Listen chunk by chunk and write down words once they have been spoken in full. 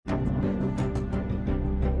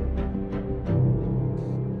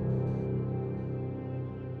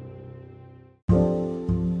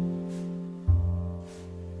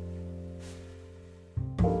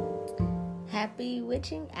Happy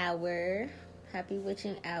witching hour. Happy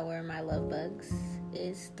witching hour, my love bugs.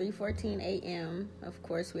 It's 3:14 a.m. Of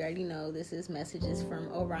course, we already know this is messages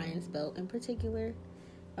from Orion's Belt in particular.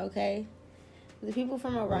 Okay? The people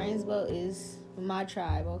from Orion's Belt is my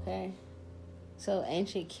tribe, okay? So,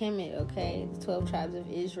 ancient Kemet, okay? The 12 tribes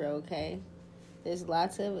of Israel, okay? There's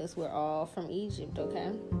lots of us. We're all from Egypt,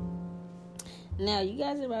 okay? Now, you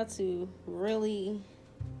guys are about to really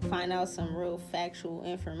find out some real factual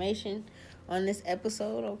information on this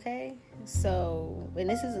episode, okay? So, and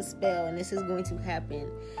this is a spell, and this is going to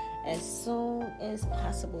happen as soon as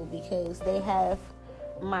possible because they have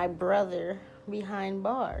my brother behind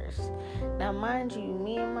bars. Now, mind you,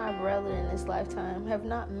 me and my brother in this lifetime have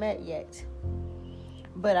not met yet,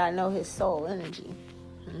 but I know his soul energy,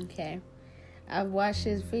 okay? I watched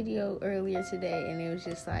his video earlier today, and it was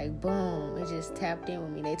just like, boom, it just tapped in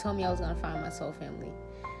with me. They told me I was going to find my soul family.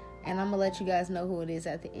 And I'm going to let you guys know who it is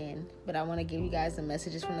at the end. But I want to give you guys the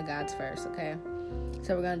messages from the gods first, okay?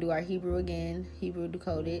 So we're going to do our Hebrew again, Hebrew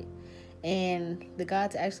decoded. And the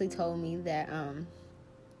gods actually told me that,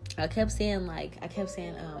 I kept saying,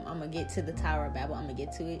 I'm going to get to the Tower of Babel. I'm going to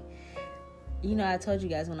get to it. You know, I told you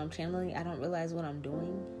guys when I'm channeling, I don't realize what I'm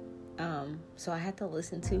doing. So I had to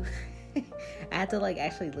listen to, I had to,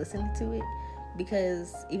 actually listen to it.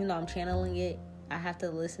 Because even though I'm channeling it, I have to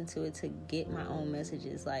listen to it to get my own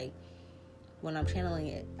messages. Like, when I'm channeling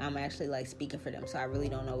it, I'm actually, speaking for them. So I really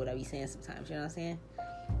don't know what I be saying sometimes. You know what I'm saying?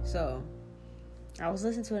 So, I was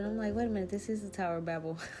listening to it, and I'm like, wait a minute. This is the Tower of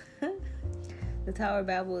Babel. The Tower of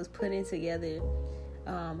Babel is putting together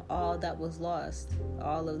all that was lost.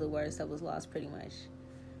 All of the words that was lost, pretty much.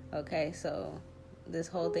 Okay, so this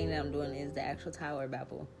whole thing that I'm doing is the actual Tower of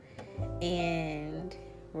Babel. And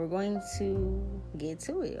we're going to get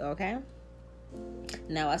to it, okay?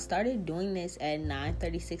 Now, I started doing this at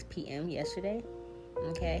 9:36 p.m. yesterday,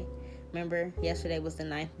 okay? Remember, yesterday was the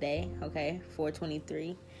 9th day, okay?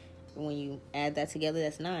 4:23. When you add that together,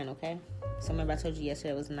 that's 9, okay? So, remember I told you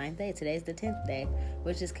yesterday was the 9th day. Today's the 10th day,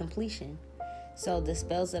 which is completion. So, the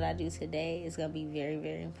spells that I do today is going to be very,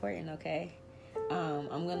 very important, okay?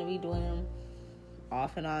 I'm going to be doing them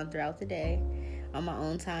off and on throughout the day on my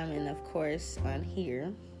own time and, of course, on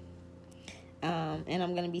here. And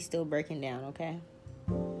I'm going to be still breaking down, okay?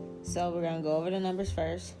 So we're going to go over the numbers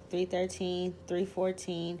first. 313,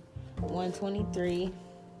 314, 123,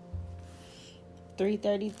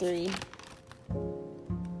 333,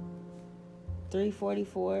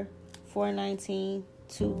 344, 419,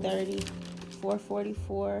 230,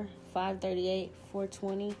 444, 538,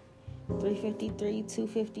 420, 353,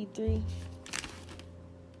 253,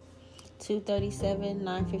 237,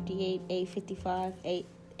 958, 855,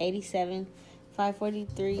 887,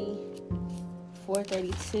 543,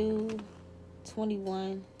 432,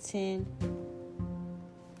 21, 10.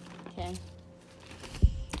 Okay.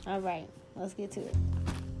 All right. Let's get to it.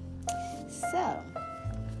 So,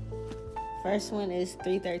 first one is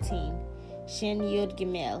 313. Shin Yud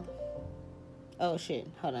Gimel. Oh, shit.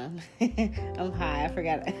 Hold on. I'm high. I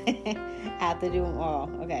forgot. I have to do them all.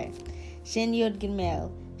 Okay. Shin Yud Gimel.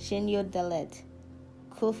 Shin Yud Dalet.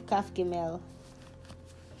 Kuf Kaf Gimel.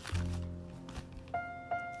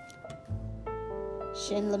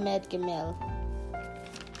 Shin Lamed Gimel.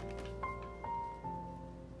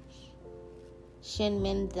 Shin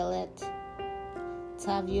Min Dalet.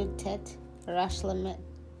 Tav Yud Tet. Rash Lamed.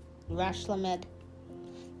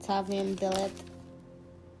 Tav Mim Dalet.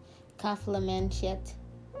 Kaf Lamed Shet.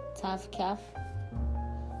 Tav Kaf.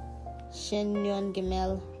 Shin Nun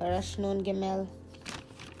Gimel. Rash Nun Gimel.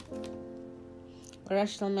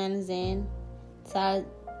 Rash Lamed Zain. Tav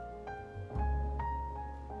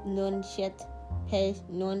Nun Shet. Pe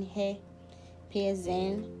Nun He. Pe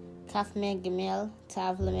Zain. Kaf Me Gimel.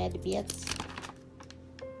 Tav Lamed Biet.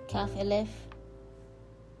 Kaf Elef.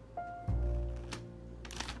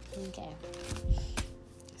 Okay.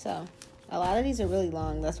 So, a lot of these are really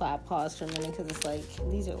long. That's why I paused for a minute, because it's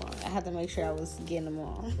these are long. I had to make sure I was getting them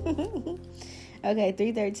all. Okay,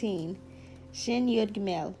 313. Shin Yud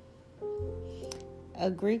Gimel. A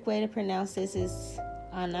Greek way to pronounce this is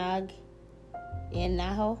Anag in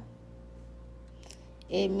Naho.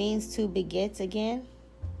 It means to beget again,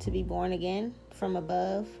 to be born again from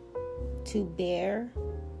above, to bear.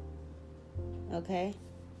 Okay.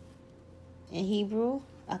 In Hebrew,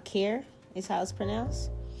 Akir is how it's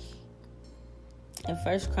pronounced. In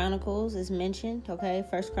First Chronicles is mentioned, okay?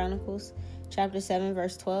 First Chronicles, chapter 7,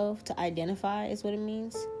 verse 12. To identify is what it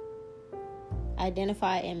means.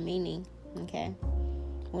 Identify and meaning, okay?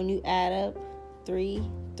 When you add up 3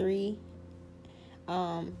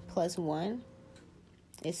 plus 1,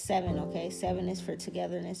 it's 7, okay? 7 is for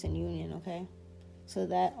togetherness and union, okay? So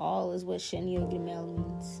that all is what Shin Yud Gimel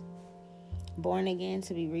means. Born again,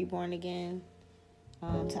 to be reborn again,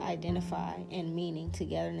 to identify, and meaning,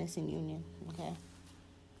 togetherness and union. Okay.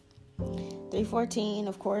 314,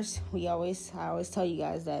 of course, I always tell you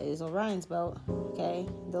guys that is Orion's belt. Okay.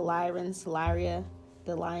 The Lyrans, Lyria,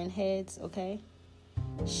 the lion heads. Okay.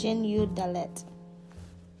 Shin Yud Dalet.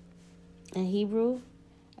 In Hebrew,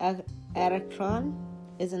 Arakron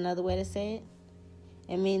is another way to say it.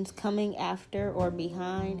 It means coming after or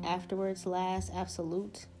behind, afterwards, last,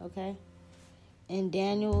 absolute. Okay. In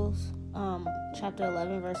Daniel's chapter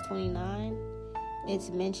 11, verse 29, it's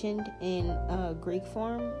mentioned in Greek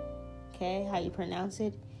form. Okay, how you pronounce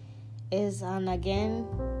it is anagen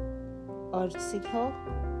osiko,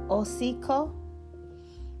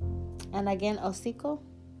 anagen osiko.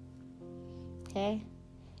 Okay,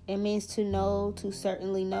 it means to know, to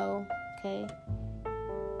certainly know. Okay,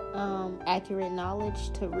 accurate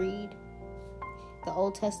knowledge, to read. The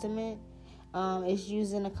Old Testament is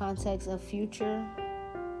used in the context of future.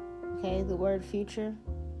 Okay, the word future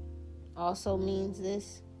also means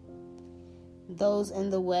this. Those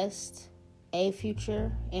in the West, a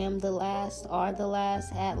future, am the last, are the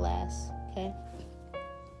last, at last. Okay,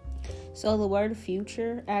 so the word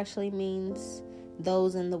future actually means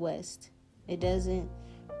those in the West. It doesn't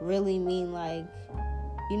really mean like,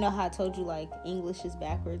 you know how I told you like English is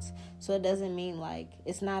backwards, so it doesn't mean like,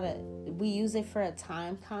 it's not we use it for a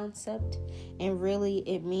time concept, and really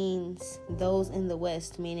it means those in the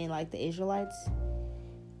West, meaning like the Israelites.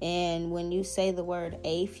 And when you say the word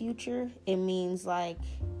a future, it means like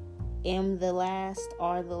am the last,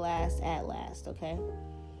 are the last, at last. Okay,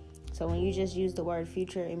 so when you just use the word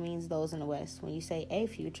future, it means those in the West. When you say a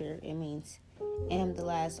future, it means am the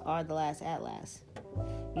last, are the last, at last.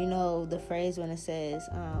 You know the phrase when it says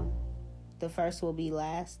the first will be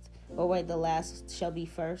last, or wait, the last shall be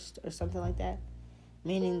first, or something like that,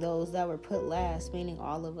 meaning those that were put last, meaning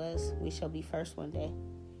all of us, we shall be first one day,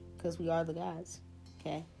 because we are the gods.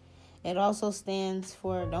 Okay, it also stands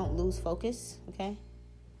for don't lose focus. Okay,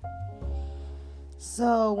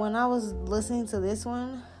 so when I was listening to this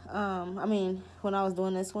one, when I was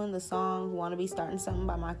doing this one, the song "Wanna Be Starting Something"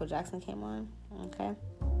 by Michael Jackson came on. Okay,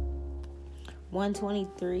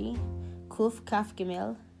 123, Kuf Kaf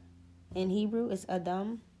Gimel. In Hebrew, it's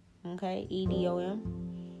Adam. Okay, Edom.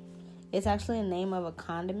 It's actually a name of a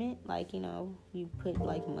condiment, like, you know, you put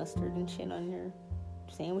like mustard and shit on your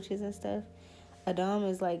sandwiches and stuff. Adam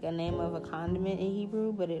is like a name of a condiment in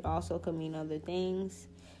Hebrew, but it also could mean other things.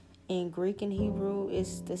 In Greek and Hebrew,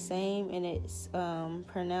 it's the same, and it's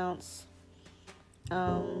pronounced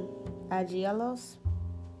agielos,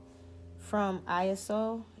 from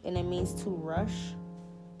ISO, and it means to rush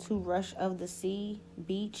of the sea,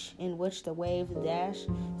 beach, in which the wave dash.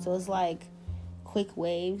 So it's like quick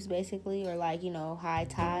waves, basically, or like, you know, high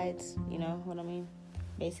tides, you know what I mean,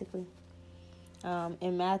 basically.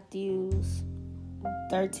 In Matthew's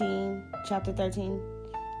chapter 13,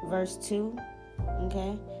 verse 2,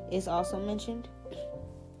 okay, it's also mentioned.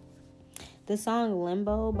 The song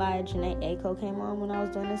Limbo by Janae Aiko came on when I was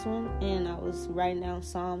doing this one, and I was writing down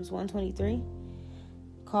Psalms 123.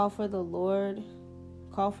 Call for the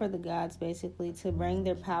gods, basically, to bring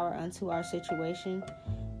their power unto our situation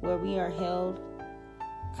where we are held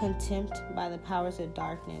contempt by the powers of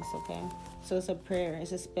darkness. Okay, so it's a prayer,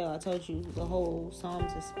 it's a spell. I told you the whole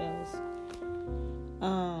Psalms is spells.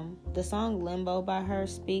 The song Limbo by her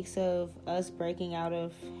speaks of us breaking out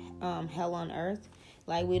of hell on earth.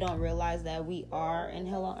 Like, we don't realize that we are in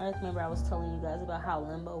hell on earth. Remember I was telling you guys about how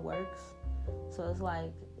limbo works? So it's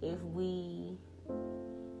like, if we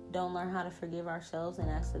don't learn how to forgive ourselves and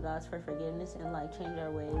ask the gods for forgiveness and like change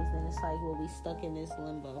our ways, then it's like we'll be stuck in this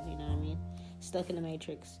limbo, you know what I mean? Stuck in the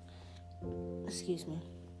matrix. Excuse me.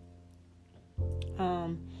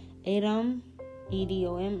 Edom,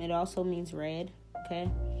 Edom, it also means red. Okay.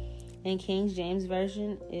 In King James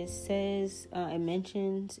Version, it says,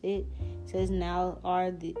 it says,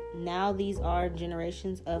 now these are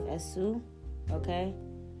generations of Esu. Okay.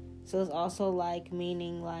 So it's also like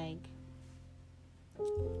meaning like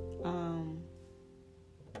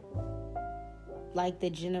the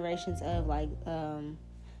generations of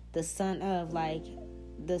the son of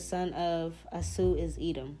Asu is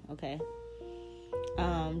Edom. Okay.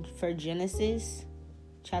 For Genesis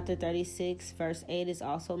chapter 36 verse 8 is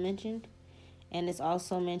also mentioned, and it's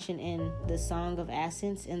also mentioned in the Song of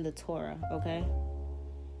Ascents in the Torah. Okay.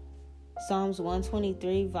 Psalms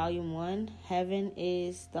 123 volume 1, heaven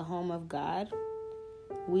is the home of God.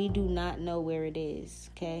 We do not know where it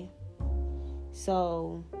is. Okay.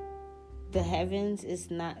 So the heavens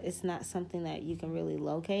it's not something that you can really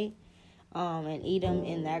locate. And Edom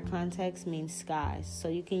in that context means skies. So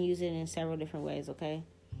you can use it in several different ways, okay?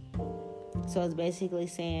 So it's basically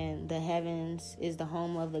saying the heavens is the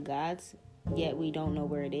home of the gods, yet we don't know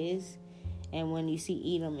where it is. And when you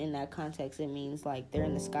see Edom in that context, it means like they're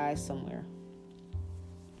in the skies somewhere.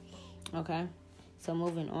 Okay? So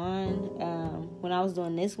moving on. When I was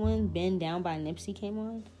doing this one, Bend Down by Nipsey came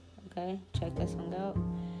on. Okay? Check that song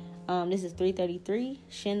out. This is 333.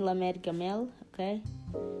 Shin Lamed Gamel. Okay?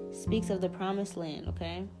 Speaks of the promised land.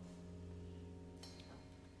 Okay?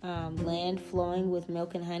 Land flowing with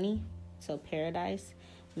milk and honey. So paradise.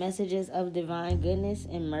 Messages of divine goodness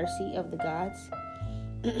and mercy of the gods.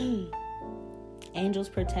 Angels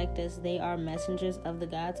protect us. They are messengers of the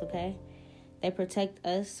gods, okay? They protect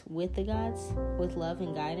us with the gods, with love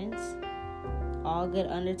and guidance. All good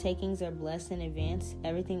undertakings are blessed in advance.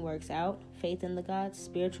 Everything works out. Faith in the gods,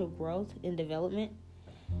 spiritual growth and development.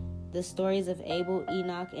 The stories of Abel,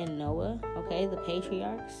 Enoch, and Noah, okay? The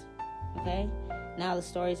patriarchs, okay? Now the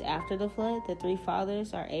stories after the flood, the three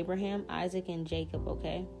fathers are Abraham, Isaac, and Jacob,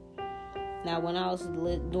 okay? Now, when I was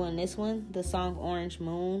doing this one, the song Orange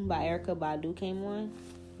Moon by Erykah Badu came on,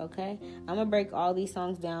 okay? I'm going to break all these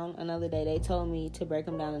songs down another day. They told me to break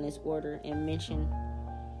them down in this order and mention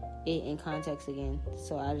it in context again.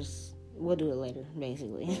 So we'll do it later,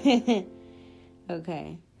 basically.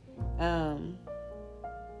 Okay.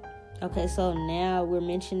 Okay, so now we're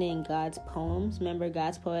mentioning God's poems. Remember,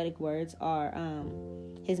 God's poetic words are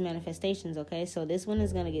his manifestations, okay? So this one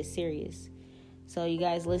is going to get serious. So you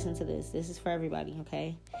guys listen to this. This is for everybody,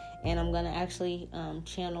 okay? And I'm going to actually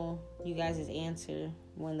channel you guys' answer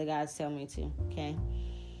when the gods tell me to, okay?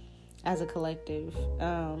 As a collective.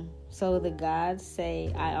 So the gods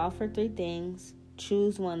say, I offer 3 things.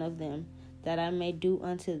 Choose one of them, that I may do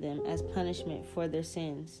unto them as punishment for their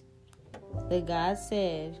sins. The gods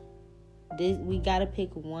said, we got to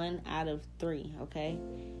pick 1 out of 3, okay?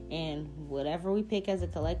 And whatever we pick as a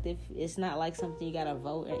collective, it's not like something you got to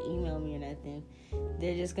vote or email me or nothing.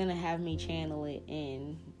 They're just going to have me channel it,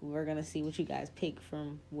 and we're going to see what you guys pick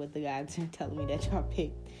from what the gods are telling me that y'all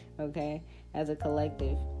picked, okay? As a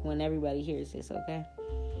collective, when everybody hears this, okay?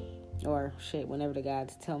 Or, whenever the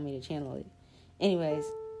gods tell me to channel it. Anyways,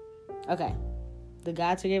 okay. The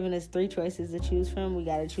gods are giving us 3 choices to choose from. We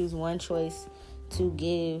got to choose 1 choice to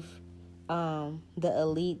give the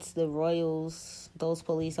elites, the royals, those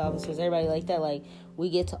police officers, everybody like that. Like, we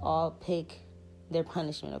get to all pick their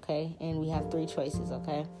punishment, okay? And we have 3 choices,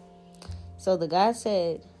 okay? So the God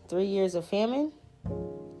said 3 years of famine,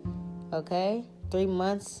 okay? 3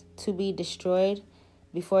 months to be destroyed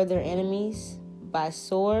before their enemies by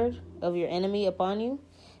sword of your enemy upon you.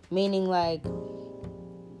 Meaning, like,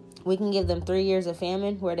 we can give them 3 years of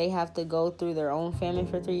famine where they have to go through their own famine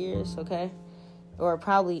for 3 years, okay? Or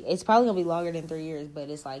it's probably going to be longer than 3 years, but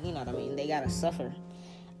it's like, you know what I mean? They got to suffer.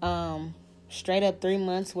 Straight up 3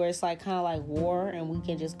 months where it's like kind of like war, and we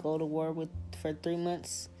can just go to war for 3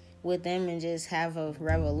 months with them and just have a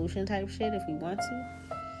revolution type shit if we want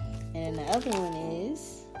to. And then the other one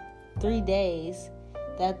is 3 days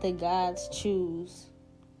that the gods choose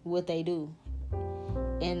what they do.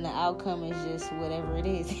 And the outcome is just whatever it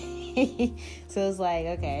is. So it's like,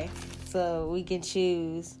 okay, so we can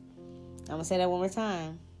choose. I'm going to say that one more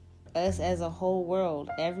time. Us as a whole world,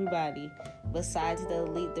 everybody, besides the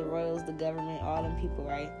elite, the royals, the government, all them people,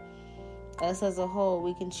 right? Us as a whole,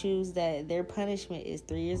 we can choose that their punishment is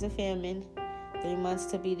 3 years of famine, 3 months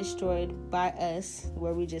to be destroyed by us,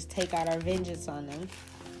 where we just take out our vengeance on them.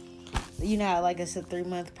 You know how, like, it's a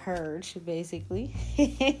 3-month purge, basically.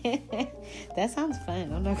 That sounds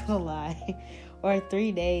fun, I'm not going to lie. Or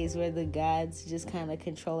 3 days where the gods just kind of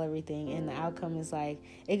control everything, and the outcome is like,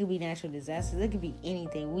 it could be natural disasters, it could be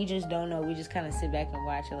anything. We just don't know. We just kind of sit back and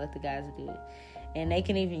watch and let the gods do it. And they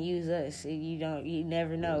can even use us. You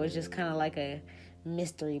never know. It's just kind of like a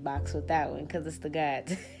mystery box with that one, because it's the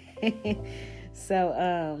gods.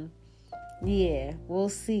 So, yeah, we'll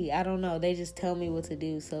see. I don't know. They just tell me what to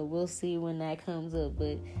do, so we'll see when that comes up.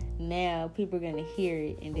 But now people are going to hear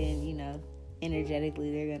it, and then, you know,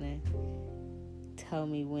 energetically they're going to tell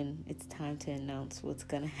me when it's time to announce what's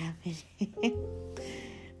gonna happen.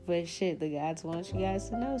 But the gods want you guys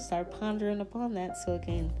to know. Start pondering upon that so it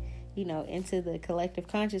can, you know, into the collective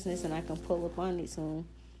consciousness, and I can pull upon it soon.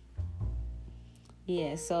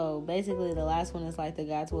 Yeah, so basically the last one is like the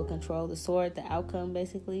gods will control the sword, the outcome,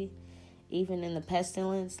 basically. Even in the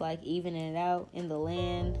pestilence, like evening it out in the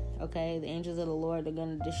land, okay? The angels of the Lord are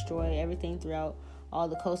gonna destroy everything throughout all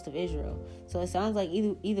the coast of Israel. So it sounds like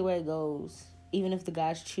either way it goes, even if the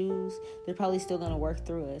gods choose, they're probably still going to work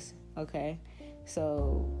through us, okay?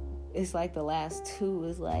 So it's like the last 2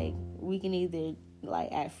 is like, we can either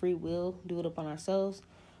like at free will, do it upon ourselves,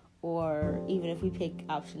 or even if we pick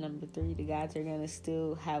option number 3, the gods are gonna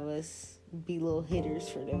still have us be little hitters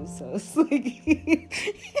for them. So it's like,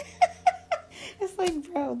 it's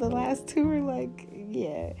like, bro, the last 2 are like,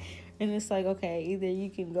 yeah, and it's like, okay, either you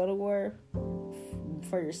can go to war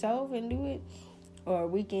for yourself and do it, or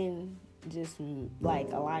we can just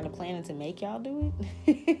like align a plan to make y'all do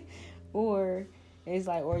it, or it's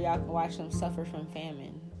like, or y'all can watch them suffer from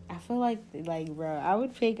famine. I feel like bro, I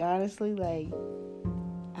would pick, honestly, like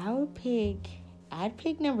I'd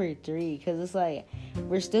pick number 3, because it's like,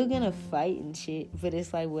 we're still gonna fight and shit, but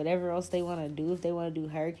it's like, whatever else they want to do, if they want to do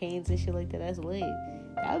hurricanes and shit like that, that's lit.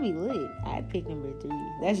 That would be lit. I'd pick number 3.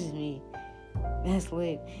 That's just me. That's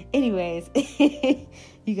lit. Anyways,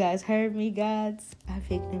 you guys heard me, gods. I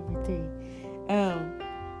picked number 3.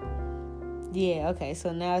 Yeah, okay,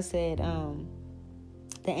 so now it said,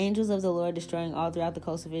 the angels of the Lord destroying all throughout the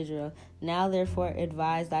coast of Israel. Now therefore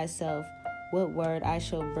advise thyself what word I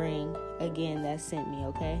shall bring again that sent me,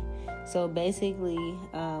 okay? So basically,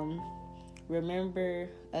 remember,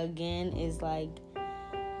 again is like,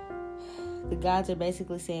 the gods are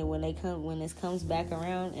basically saying, when this comes back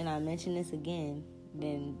around and I mention this again,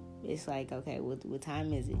 then it's like, okay, what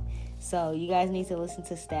time is it? So you guys need to listen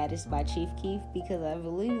to Status by Chief Keef, because I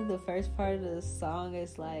believe the first part of the song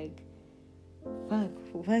is like, fuck,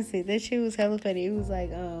 what's it? That shit was hella funny. It was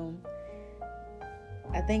like,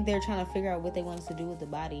 I think they're trying to figure out what they want us to do with the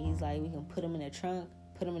body. He's like, we can put them in a trunk,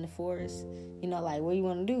 put them in the forest, like, what do you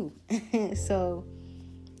want to do? So,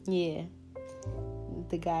 yeah,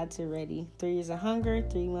 the gods are ready. 3 years of hunger,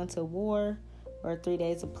 3 months of war, or 3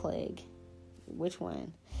 days of plague. Which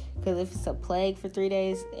one? Because if it's a plague for 3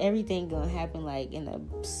 days, everything gonna happen like in a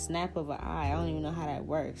snap of an eye. I don't even know how that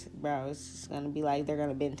works, bro. It's just gonna be like they're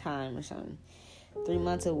gonna bend time or something. 3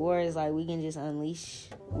 months of war is like, we can just unleash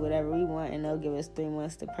whatever we want, and they'll give us 3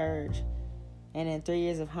 months to purge. And then 3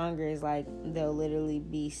 years of hunger is like, they'll literally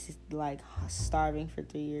be like starving for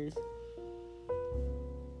 3 years.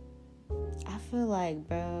 I feel like,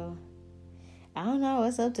 bro, I don't know,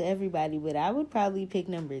 it's up to everybody, but I would probably pick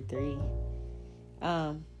number 3.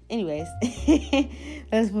 Anyways,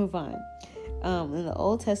 let's move on. In the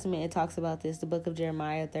Old Testament, it talks about this, the book of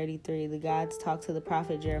Jeremiah 33. The gods talk to the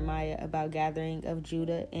prophet Jeremiah about gathering of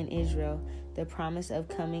Judah and Israel, the promise of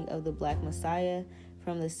coming of the Black Messiah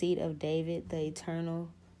from the seed of David, the eternal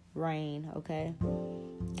reign, okay?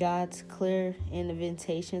 God's clear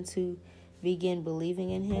invitation to begin believing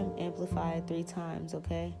in him, amplified 3 times,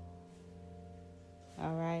 okay?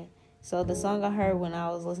 All right. So the song I heard when I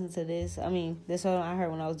was listening to this, this song I heard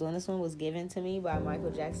when I was doing this one was Given to Me by Michael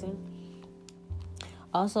Jackson.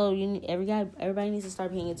 Also, everybody needs to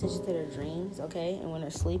start paying attention to their dreams, okay? And when they're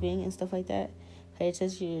sleeping and stuff like that, pay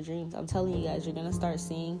attention to your dreams. I'm telling you guys, you're going to start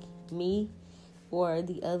seeing me or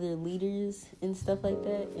the other leaders and stuff like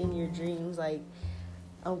that in your dreams. Like,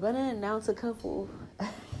 I'm going to announce a couple.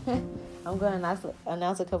 I'm going to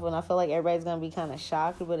announce a couple, and I feel like everybody's going to be kind of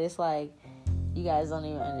shocked, but it's like, you guys don't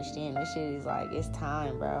even understand. This shit is like, it's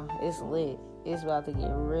time, bro. It's lit. It's about to get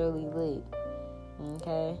really lit.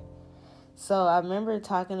 Okay? So I remember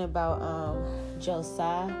talking about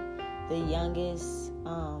Josiah, the youngest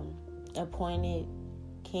appointed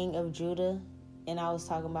king of Judah, and I was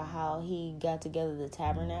talking about how he got together the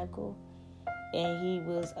tabernacle, and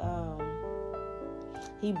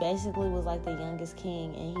he basically was like the youngest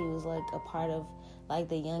king, and he was like a part of like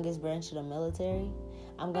the youngest branch of the military.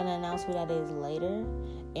 I'm going to announce who that is later.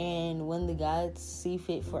 And when the gods see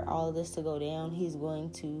fit for all of this to go down, he's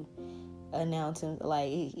going to announce him. Like,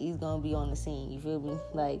 he's going to be on the scene. You feel me?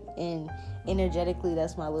 Like, and energetically,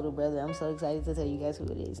 that's my little brother. I'm so excited to tell you guys who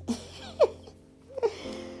it is.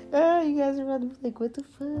 You guys are about to be like, what the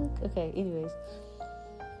fuck? Okay, anyways.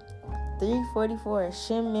 344,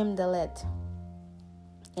 Shem Mem Dalet.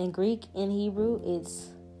 In Greek, in Hebrew, it's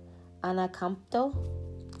anakampto.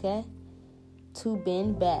 Okay? To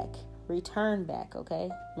bend back, return back, okay?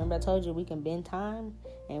 Remember I told you we can bend time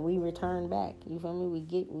and we return back. You feel me?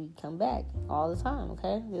 We come back all the time,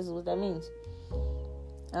 okay? This is what that means.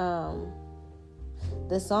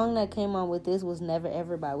 The song that came on with this was Never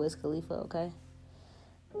Ever by Wiz Khalifa, okay?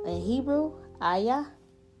 In Hebrew, Ayah,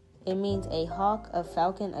 it means a hawk, a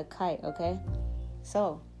falcon, a kite, okay?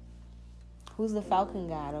 So, who's the falcon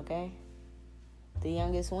god, okay? The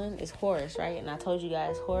youngest one is Horus, right? And I told you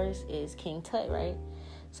guys Horus is King Tut, right?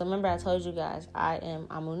 So remember I told you guys I am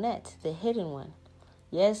Amunet, the hidden one.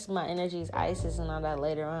 Yes, my energy is Isis and all that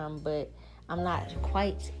later on, but I'm not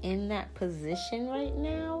quite in that position right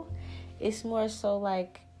now. It's more so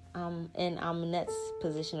like I'm in Amunet's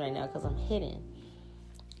position right now because I'm hidden.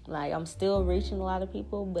 Like, I'm still reaching a lot of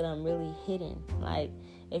people, but I'm really hidden. Like,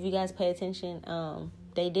 if you guys pay attention,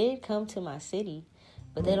 they did come to my city,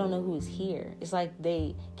 but they don't know who's here. It's like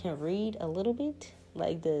they can read a little bit,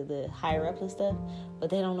 like the higher up and stuff, but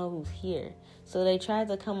they don't know who's here. So they tried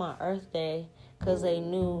to come on Earth Day because they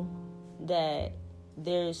knew that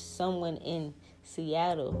there's someone in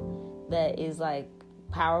Seattle that is like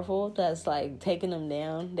powerful, that's like taking them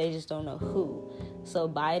down. They just don't know who. So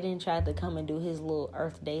Biden tried to come and do his little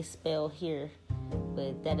Earth Day spell here,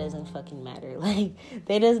 but that doesn't fucking matter. Like,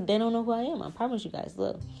 they don't know who I am. I promise you guys.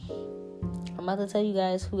 Look, I'm about to tell you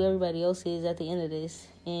guys who everybody else is at the end of this,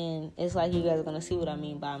 and it's like you guys are gonna see what I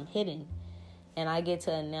mean by I'm hidden, and I get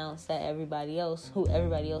to announce that who everybody else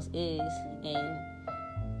is, and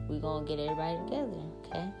we gonna get everybody together,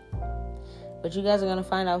 okay? But you guys are gonna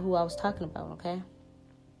find out who I was talking about, okay?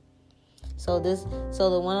 So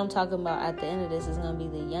the one I'm talking about at the end of this is going to be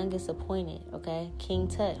the youngest appointed, okay? King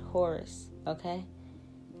Tut, Horus, okay?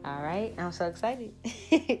 All right, I'm so excited.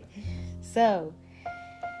 So,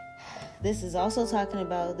 this is also talking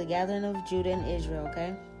about the gathering of Judah and Israel,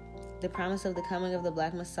 okay? The promise of the coming of the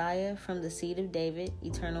Black Messiah from the seed of David,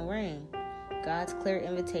 eternal reign. God's clear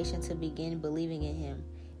invitation to begin believing in him,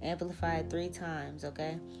 amplified 3 times,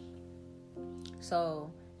 okay?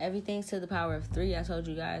 So, everything's to the power of 3. I told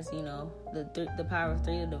you guys, the power of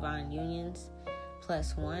 3, the divine unions,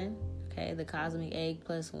 plus 1. Okay, the cosmic egg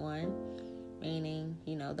plus 1, meaning,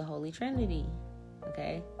 the Holy Trinity.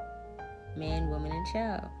 Okay, man, woman, and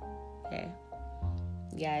child. Okay,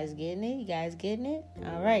 you guys getting it?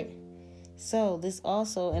 All right. So this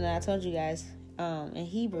also, and I told you guys, in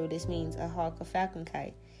Hebrew, this means a hawk, a falcon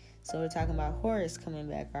kite. So we're talking about Horus coming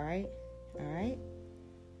back. All right.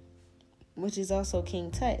 Which is also King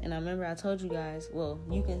Tut. And I remember I told you guys, well,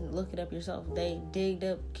 you can look it up yourself. They digged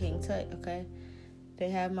up King Tut, okay? They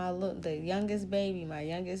have the youngest baby, my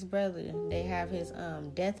youngest brother. They have his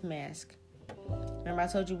death mask. Remember I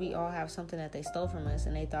told you we all have something that they stole from us,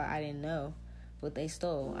 and they thought I didn't know what they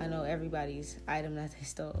stole. I know everybody's item that they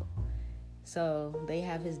stole. So they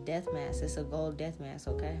have his death mask. It's a gold death mask,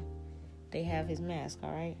 okay? They have his mask,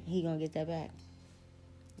 all right? He gonna get that back,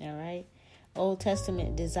 all right? Old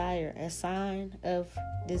Testament, desire, a sign of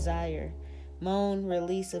desire, moan,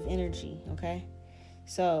 release of energy. Okay,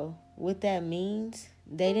 so what that means,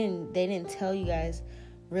 they didn't tell you guys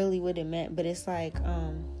really what it meant, but it's like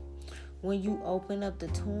when you open up the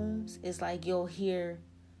tombs, it's like you'll hear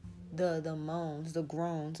the moans, the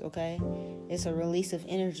groans. Okay, it's a release of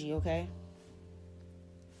energy. Okay,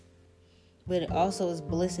 but it also is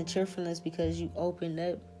bliss and cheerfulness because you opened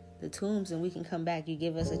up the tombs and we can come back. You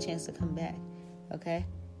give us a chance to come back, okay?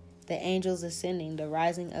 The angels ascending, the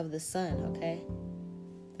rising of the sun, okay?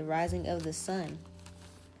 The rising of the sun.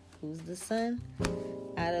 Who's the sun?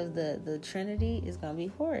 Out of the Trinity is going to be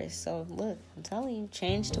Horus. So, look, I'm telling you,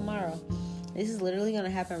 change tomorrow. This is literally going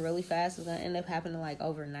to happen really fast. It's going to end up happening, like,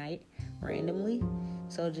 overnight, randomly.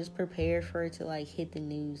 So, just prepare for it to, like, hit the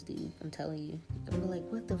news, dude. I'm telling you. I'm like,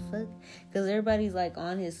 what the fuck? Because everybody's, like,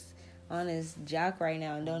 on his jock right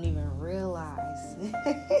now and don't even realize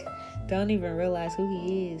who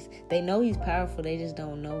he is. They know he's powerful, they just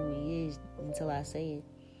don't know who he is until I say it.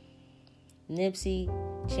 Nipsey,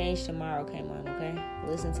 Change Tomorrow came on, okay?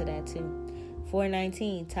 Listen to that too.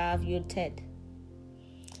 419, Tav Yud Tet.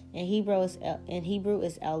 In Hebrew is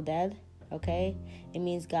Eldad, okay? It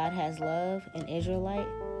means God has love. In Israelite,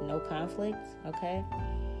 no conflict, okay?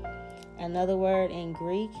 Another word in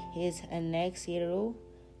Greek is Anexiru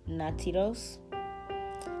Natiros.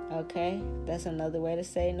 Okay, that's another way to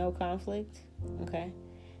say no conflict. Okay,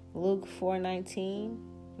 Luke 4:19,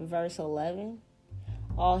 verse 11.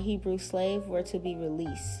 All Hebrew slaves were to be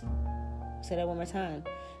released. Say that one more time.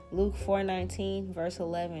 Luke 4:19, verse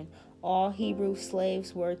 11. All Hebrew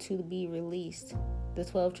slaves were to be released. The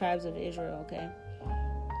 12 tribes of Israel. Okay.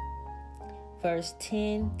 Verse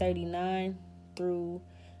 10:39 through.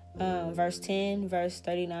 Verse 10, verse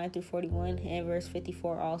 39 through 41, and verse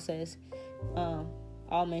 54 all says,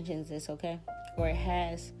 all mentions this, okay? Or it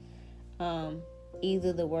has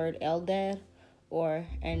either the word Eldad or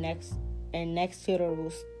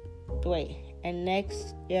Anexeros,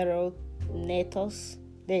 Anexeronetos.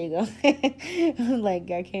 There you go.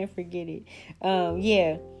 Like, I can't forget it.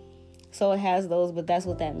 Yeah. So it has those, but that's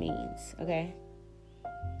what that means, okay?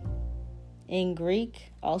 In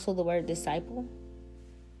Greek, also the word disciple.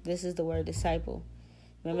 This is the word disciple.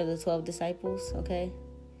 Remember the 12 disciples, okay?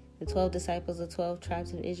 The 12 disciples, the 12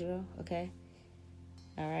 tribes of Israel, okay?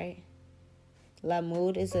 All right.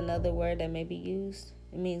 Lamud is another word that may be used.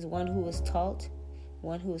 It means one who is taught.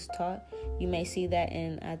 One who is taught. You may see that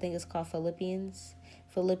in, I think it's called Philippians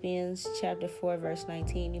Philippians chapter 4, verse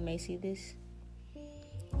 19. You may see this.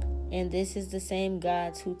 And this is the same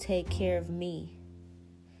gods who take care of me.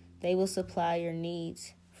 They will supply your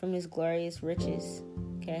needs from his glorious riches.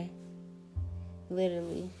 Okay?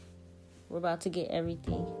 Literally, we're about to get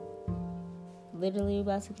everything. Literally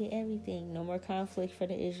about to get everything. No more conflict for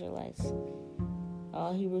the Israelites.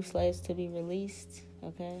 All Hebrew slaves to be released.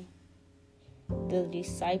 Okay? The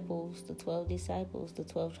disciples, the 12 disciples, the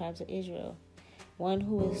 12 tribes of Israel. One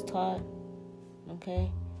who is taught.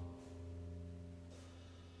 Okay?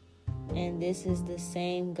 And this is the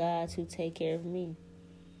same gods who take care of me.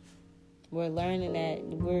 We're learning that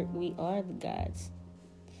we are the gods.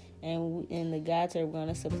 And the gods are going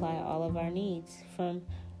to supply all of our needs from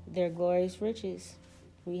their glorious riches.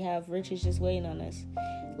 We have riches just waiting on us.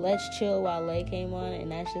 Let's Chill while Lay came on,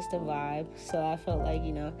 and that's just a vibe. So I felt like,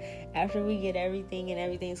 after we get everything and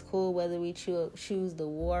everything's cool, whether we choose the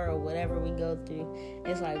war or whatever we go through,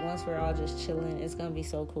 it's like once we're all just chilling, it's going to be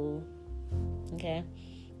so cool. Okay?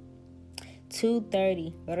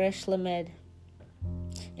 2:30, Resh Lamed.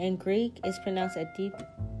 In Greek, it's pronounced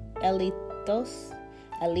elitos.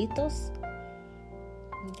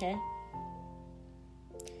 Okay.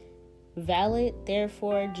 Valid,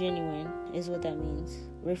 therefore genuine, is what that means.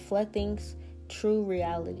 Reflecting true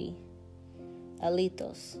reality.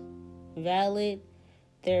 Elitos. Valid,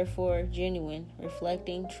 therefore genuine,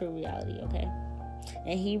 reflecting true reality. Okay.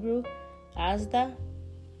 In Hebrew, azda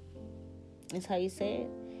is how you say it.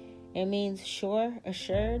 It means sure,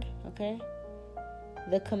 assured. Okay.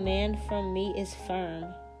 The command from me is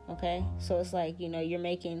firm. Okay, so it's like, you're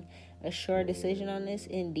making a sure decision on this.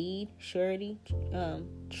 Indeed, surety,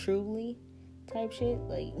 truly type shit.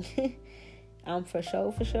 Like, I'm for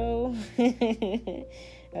sure.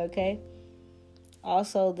 Okay.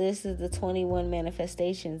 Also, this is the 21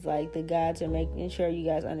 manifestations. Like, the gods are making sure you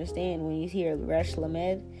guys understand when you hear Resh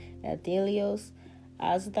Lamed, Athelios,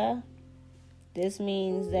 Azda. This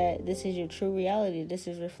means that this is your true reality. This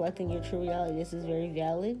is reflecting your true reality. This is very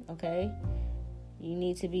valid. Okay. You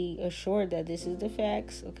need to be assured that this is the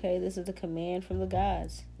facts, okay? This is the command from the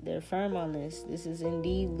gods. They're firm on this. This is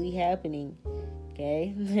indeedly happening,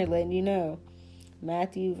 okay? They're letting you know.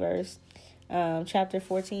 Matthew chapter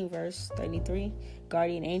 14, verse 33.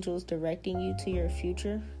 Guardian angels directing you to your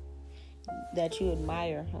future that you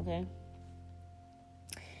admire, okay?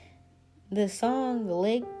 The song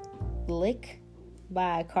Lick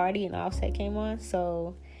by Cardi and Offset came on,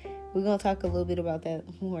 so we're going to talk a little bit about that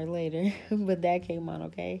more later. But that came on,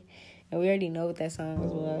 okay? And we already know what that song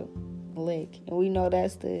was about. Lick. And we know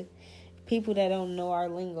that's the people that don't know our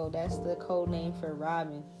lingo. That's the code name for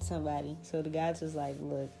robbing somebody. So the guys was like,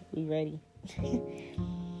 look, we ready.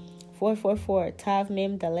 444. Tav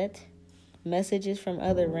Mem Dalet. Messages from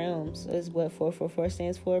other realms is what 444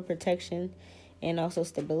 stands for. Protection and also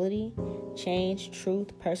stability. Change,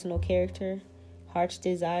 truth, personal character. Heart's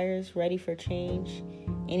desires, ready for change.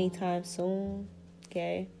 Anytime soon.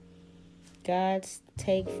 Okay. Gods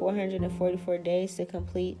take 444 days to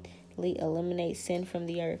completely eliminate sin from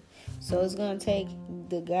the earth. So it's going to take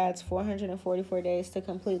the gods 444 days to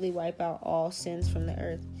completely wipe out all sins from the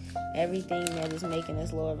earth. Everything that is making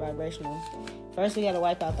us lower vibrational. First, we got to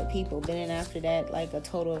wipe out the people. But then after that, like a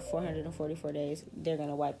total of 444 days, they're going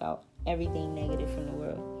to wipe out everything negative from the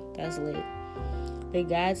world. That's lit. The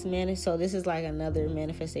gods so this is like another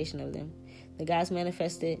manifestation of them. The gods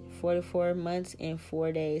manifested 44 months and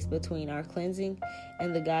 4 days between our cleansing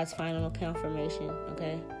and the God's final confirmation,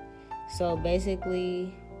 okay? So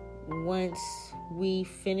basically, once we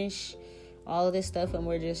finish all of this stuff and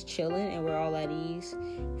we're just chilling and we're all at ease,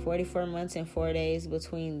 44 months and 4 days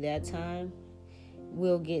between that time,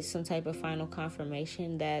 we'll get some type of final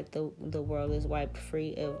confirmation that the world is wiped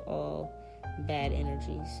free of all bad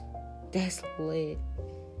energies. That's lit.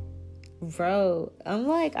 Bro,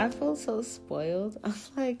 I feel so spoiled. I'm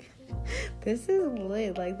like, this is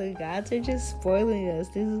lit. Like, the gods are just spoiling us.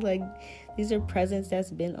 These are presents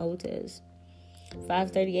that's been owed to us.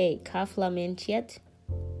 538, Kaf Lamed Chet.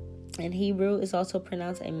 In Hebrew, is also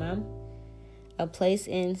pronounced Imam. A place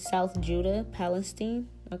in South Judah, Palestine.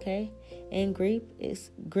 Okay? In Greek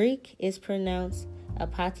is pronounced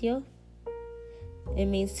Apatio. It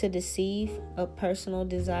means to deceive, of personal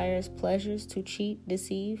desires, pleasures, to cheat,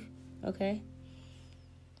 deceive. Okay?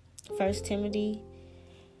 1 Timothy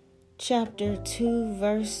chapter 2,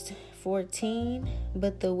 verse 14.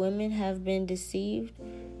 But the women have been deceived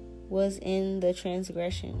was in the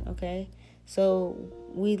transgression. Okay? So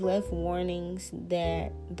we left warnings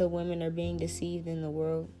that the women are being deceived in the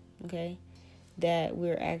world. Okay? That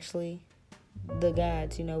we're actually the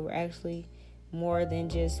gods. We're actually more than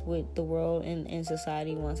just what the world and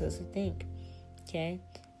society wants us to think. Okay?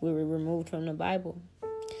 We were removed from the Bible.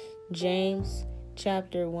 James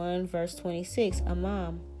chapter 1 verse 26.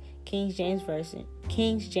 Imam. King James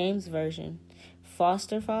Version.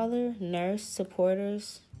 Foster father, nurse,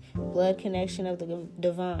 supporters, blood connection of the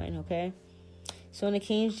divine. Okay? So in the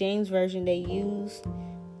King James Version, they use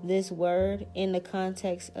this word in the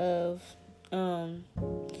context of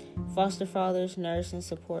foster fathers, nurse, and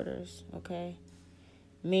supporters. Okay?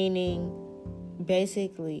 Meaning,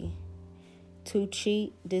 basically, to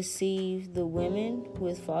cheat, deceive the women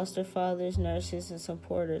with foster fathers, nurses, and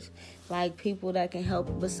supporters. Like people that can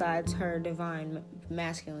help besides her divine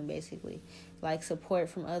masculine, basically. Like support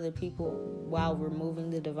from other people while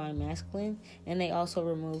removing the divine masculine. And they also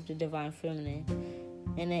remove the divine feminine.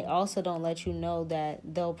 And they also don't let you know that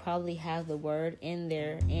they'll probably have the word in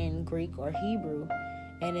there in Greek or Hebrew.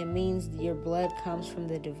 And it means your blood comes from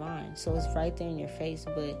the divine. So it's right there in your face,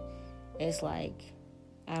 but it's like,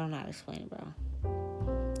 I don't know how to explain it, bro.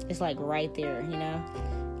 It's like right there, you know?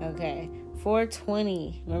 Okay.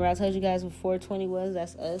 420. Remember I told you guys what 420 was?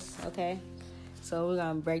 That's us, okay? So we're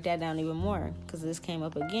going to break that down even more because this came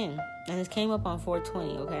up again. And this came up on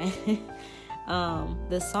 420, okay?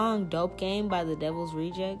 The song Dope Game by the Devil's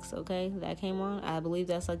Rejects, okay? That came on. I believe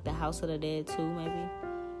that's like the House of the Dead 2, maybe.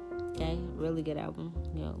 Okay? Really good album.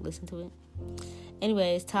 You know, listen to it.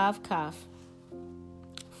 Anyways, Tav Kaf.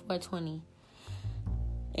 420.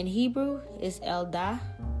 In Hebrew, it's Eldah,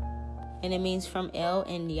 and it means from El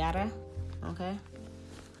and Yada, okay?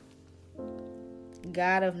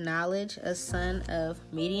 God of knowledge, a son of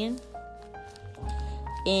Median.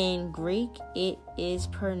 In Greek, it is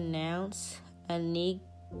pronounced Anisikekos.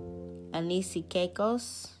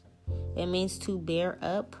 It means to bear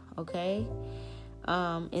up, okay?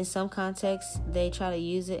 In some contexts, they try to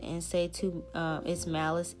use it and say it's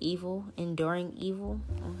malice, evil, enduring evil,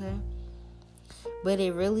 okay? But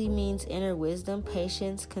it really means inner wisdom,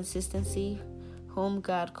 patience, consistency, whom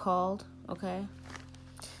God called, okay?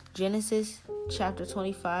 Genesis chapter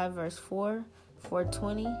 25, verse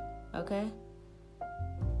 420, okay?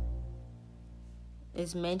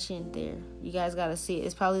 It's mentioned there. You guys got to see it.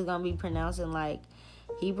 It's probably going to be pronounced in like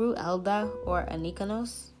Hebrew, Eldah, or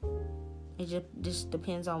Anikanos. It just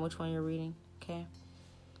depends on which one you're reading, okay?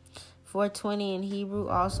 420 in Hebrew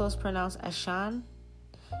also is pronounced Ashan,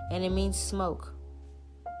 and it means smoke.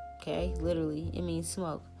 Okay, literally, it means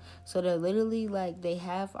smoke. So they're literally like they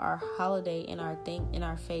have our holiday in our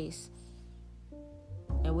face,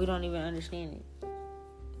 and we don't even understand it.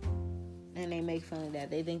 And they make fun of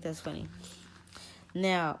that. They think that's funny.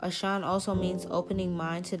 Now, Ashan also means opening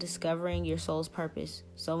mind to discovering your soul's purpose.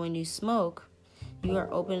 So when you smoke, you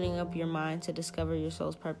are opening up your mind to discover your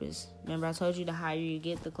soul's purpose. Remember, I told you the higher you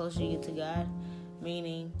get, the closer you get to God,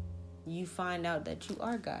 meaning you find out that you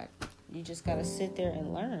are God. You just got to sit there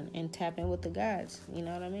and learn and tap in with the gods. You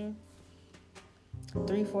know what I mean?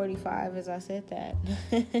 3:45 as I said that.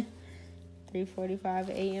 3:45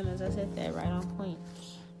 a.m. as I said that. Right on point.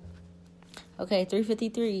 Okay,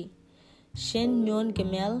 3:53. Shin Nun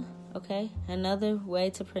Gemel. Okay, another way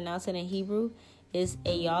to pronounce it in Hebrew is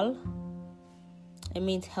Eyal. It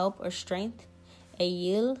means help or strength.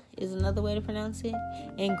 Eyil is another way to pronounce it.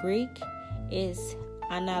 In Greek, it's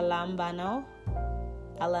Analambano.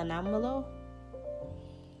 Alanamalo.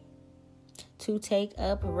 To take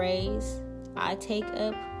up, raise. I take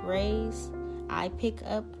up, raise. I pick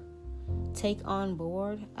up. Take on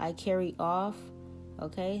board. I carry off.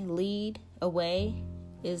 Okay. Lead, away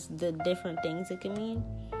is the different things it can mean.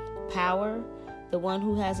 Power, the one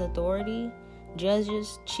who has authority.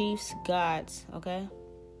 Judges, chiefs, gods. Okay.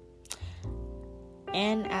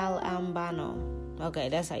 And Alambano. Okay,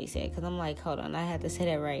 that's how you say it. Because I'm like, hold on, I had to say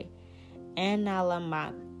that right. And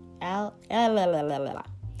Alambano.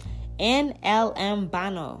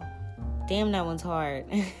 Damn, that one's hard.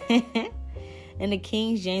 In the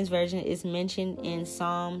King James Version, it's mentioned in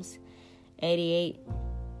Psalms 88,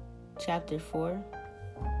 chapter 4.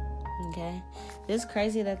 Okay, it's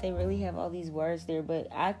crazy that they really have all these words there, but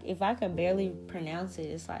if I can barely pronounce it,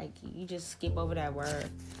 it's like you just skip over that word.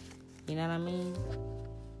 You know what I mean?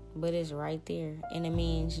 But it's right there, and it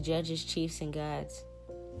means judges, chiefs, and gods.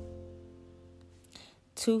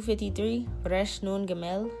 2:53, Resh Nun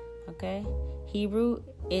Gemel. Okay, Hebrew,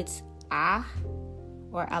 it's ah,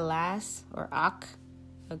 or alas, or ak.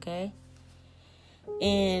 Okay,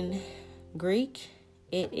 in Greek,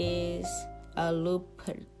 it is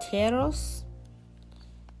aluperteros,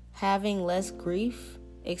 having less grief,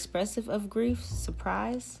 expressive of grief,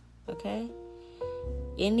 surprise. Okay,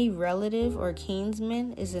 any relative or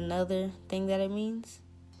kinsman is another thing that it means.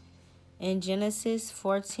 In Genesis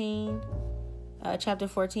 14, chapter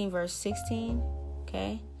 14, verse 16,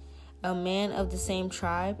 okay, A man of the same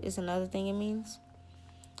tribe is another thing it means.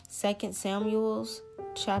 2 Samuel's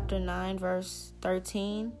chapter 9 verse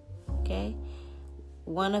 13. Okay.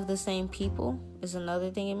 One of the same people is another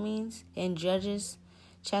thing it means. In Judges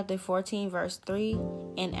chapter 14 verse 3,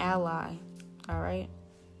 an ally. All right.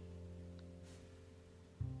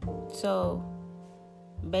 So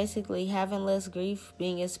basically, having less grief,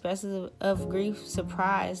 being expressive of grief,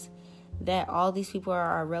 surprised that all these people are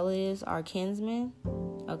our relatives, our kinsmen.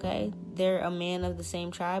 Okay, they're a man of the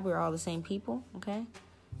same tribe. We're all the same people. Okay,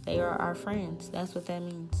 they are our friends. That's what that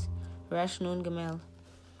means. Resh Nun Gamel.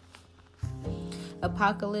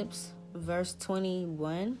 Apocalypse verse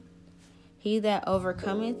 21. He that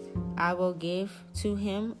overcometh, I will give to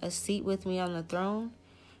him a seat with me on the throne,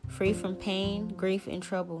 free from pain, grief, and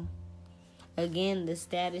trouble. Again, the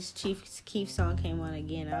Status Chief Keef song came on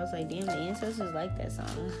again. I was like, damn, the ancestors like that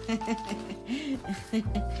song.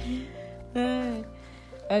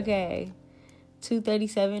 Okay.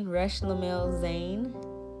 237, Resh Lamel Zain.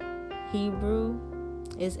 Hebrew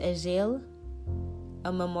is Ezel,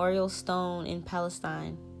 a memorial stone in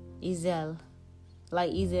Palestine. Ezel,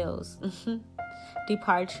 like Ezel's.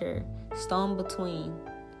 Departure, stone between.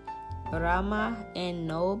 Ramah and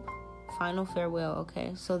Nob, final farewell.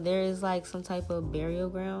 Okay, so there is like some type of burial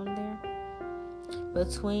ground there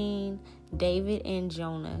between David and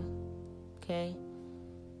Jonah. Okay,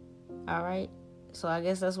 all right, so I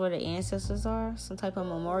guess that's where the ancestors are, some type of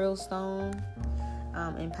memorial stone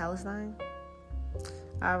in Palestine.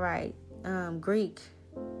 All right. Greek,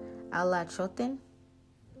 alachoten,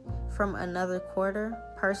 from another quarter,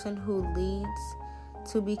 person who leads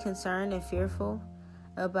to be concerned and fearful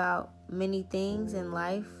about many things in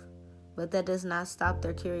life, but that does not stop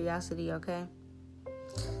their curiosity. Okay,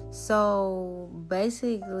 so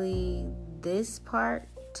basically this part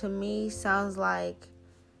to me sounds like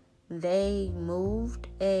they're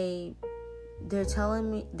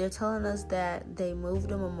telling us that they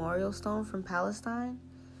moved a memorial stone from Palestine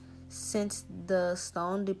since the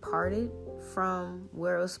stone departed from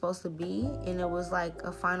where it was supposed to be, and it was like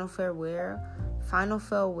a final farewell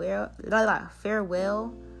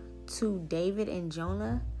to David and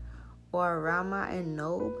Jonah, or Ramah and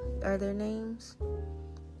Nob are their names.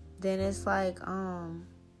 Then it's like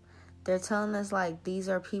they're telling us like these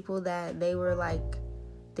are people that they were like,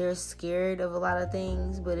 they're scared of a lot of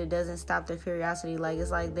things, but it doesn't stop their curiosity. Like,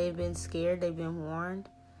 it's like they've been scared, they've been warned,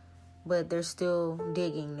 but they're still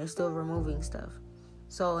digging, they're still removing stuff.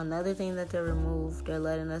 So another thing that they're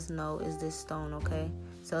letting us know is this stone. Okay,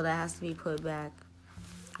 so that has to be put back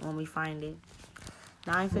when we find it.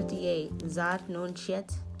 958, Zat Nun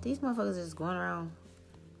Chet. These motherfuckers is going around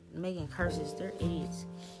making curses. They're idiots.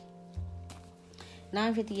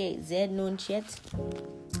 958, Zed Nun Chet.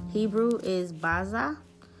 Hebrew is Baza,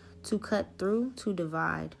 to cut through, to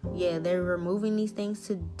divide. Yeah, they're removing these things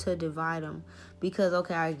to divide them. Because,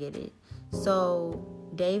 okay, I get it. So,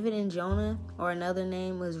 David and Jonah, or another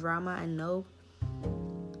name was Ramah and Nob.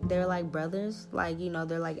 They're like brothers. Like,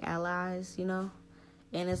 they're like allies, And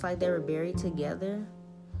it's like they were buried together.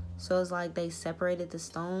 So it's like they separated the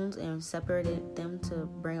stones and separated them to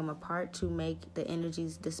bring them apart to make the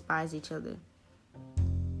energies despise each other.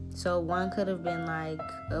 So one could have been like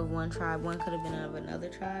of one tribe, one could have been of another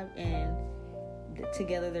tribe, and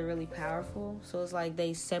together they're really powerful. So it's like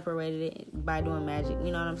they separated it by doing magic.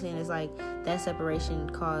 You know what I'm saying? It's like that separation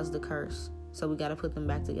caused the curse. So we got to put them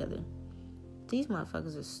back together. These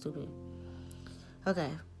motherfuckers are stupid.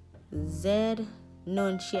 Okay. Zed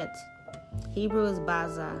Nun Chet. Hebrew is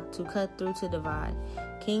Baza, to cut through, to divide.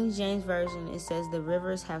 King James Version, it says the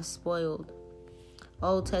rivers have spoiled.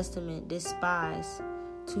 Old Testament, despise,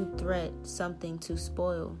 to threat, something to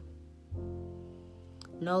spoil.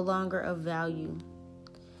 No longer of value.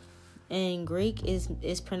 In Greek is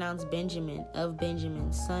pronounced Benjamin, of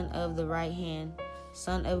Benjamin, son of the right hand,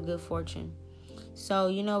 son of good fortune. So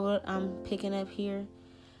you know what I'm picking up here?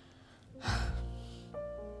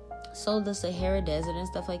 So the Sahara Desert and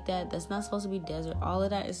stuff like that, that's not supposed to be desert. All of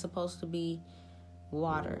that is supposed to be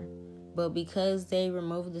water. But because they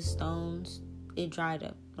removed the stones, it dried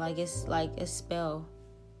up. Like it's like a spell.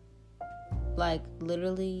 Like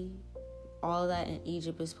literally all of that in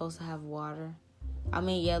Egypt is supposed to have water. I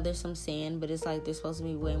mean, yeah, there's some sand, but it's like there's supposed to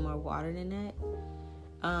be way more water than that.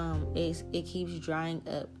 It keeps drying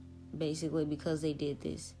up basically because they did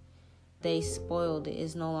this. They spoiled it.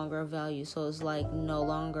 It's no longer of value. So it's like no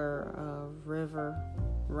longer a river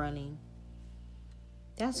running.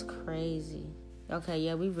 That's crazy. Okay,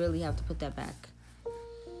 yeah, we really have to put that back.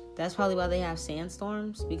 That's probably why they have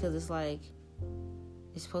sandstorms, because it's like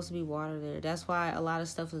it's supposed to be water there. That's why a lot of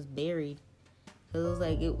stuff is buried, Because it was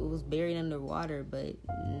like it was buried underwater, but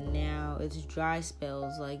now it's dry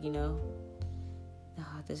spells. Like,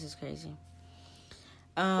 this is crazy.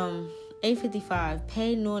 8:55.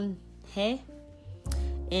 Pe nun he.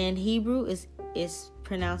 In Hebrew is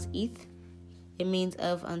pronounced eth. It means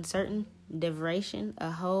of uncertain derivation,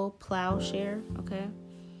 a hoe, plowshare. Okay.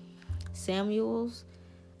 Samuel's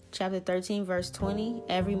chapter 13 verse 20.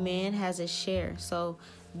 Every man has a share. So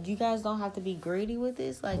you guys don't have to be greedy with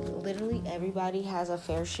this. Like, literally everybody has a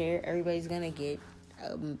fair share. Everybody's gonna get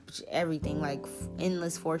everything, like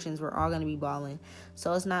endless fortunes. We're all gonna be balling.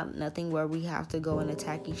 So it's not nothing where we have to go and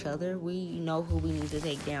attack each other. We know who we need to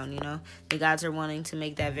take down. The gods are wanting to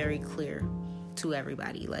make that very clear to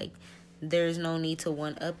everybody. Like, there's no need to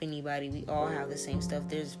one up anybody. We all have the same stuff.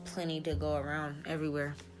 There's plenty to go around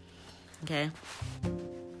everywhere. Okay.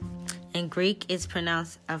 In Greek, it's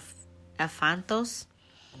pronounced aphantos.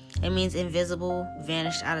 It means invisible,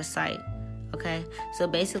 vanished out of sight. Okay, so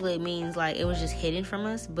basically it means like it was just hidden from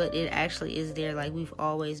us, but it actually is there. Like, we've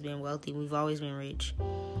always been wealthy, we've always been rich.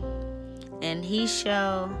 And he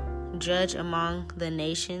shall judge among the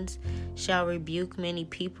nations, shall rebuke many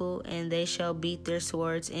people, and they shall beat their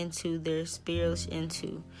swords into their spears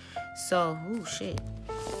into. So,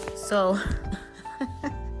 So,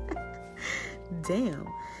 damn.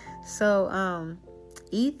 So,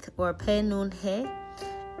 eth or pe nun he.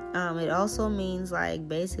 It also means, like,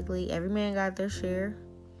 basically every man got their share.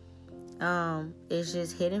 It's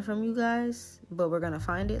just hidden from you guys, but we're gonna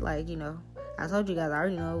find it. Like, I told you guys, I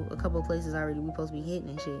already know a couple of places already we supposed to be hitting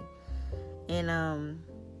and shit. And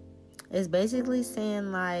it's basically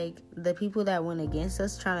saying, like, the people that went against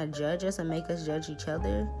us, trying to judge us and make us judge each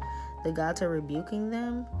other, the gods are rebuking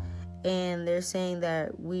them. And they're saying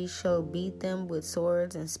that we shall beat them with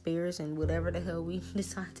swords and spears and whatever the hell we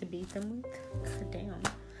decide to beat them with. God damn.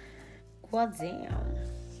 Well, damn.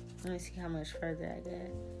 Let me see how much further I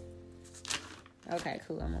get. Okay,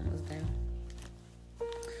 cool. I'm almost done.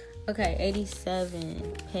 Okay,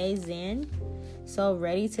 87. Pei Zan. So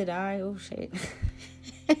Ready to Die. Oh, shit.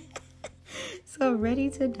 So Ready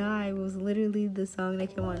to Die was literally the song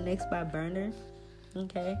that came on next by Burner.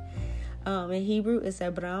 Okay. In Hebrew, it's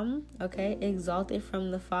Abram. Okay. Exalted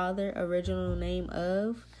from the Father, original name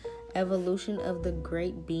of, evolution of the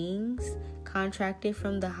great beings, contracted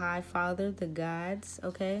from the High Father, the gods.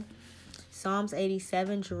 Okay. Psalms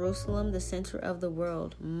 87, Jerusalem, the center of the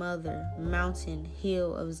world, mother, mountain,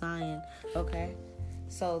 hill of Zion. Okay.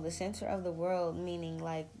 So the center of the world, meaning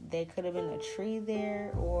like there could have been a tree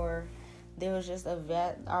there, or there was just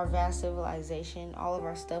our vast civilization. All of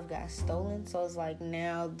our stuff got stolen. So it's like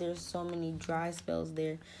now there's so many dry spells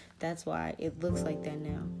there. That's why it looks like that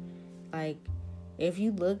now. Like, if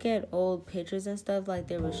you look at old pictures and stuff, like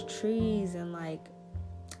there was trees and like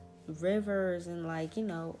rivers and like,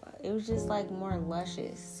 it was just like more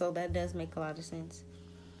luscious. So that does make a lot of sense.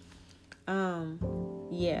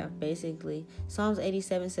 Yeah, basically. Psalms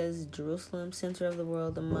 87 says Jerusalem, center of the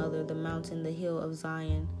world, the mother, the mountain, the hill of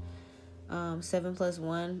Zion. 7 plus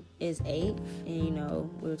 1 is 8.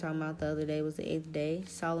 And we were talking about the other day was the 8th day.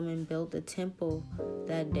 Solomon built the temple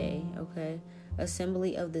that day. Okay.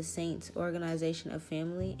 Assembly of the saints, organization of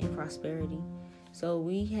family and prosperity. So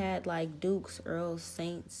we had like dukes, earls,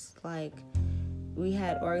 saints, like we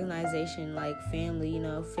had organization, like family,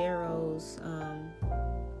 pharaohs,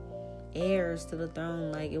 heirs to the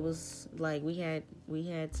throne. Like it was like we had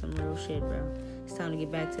some real shit, bro. It's time to get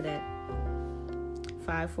back to that.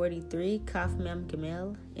 543, Kaf Mem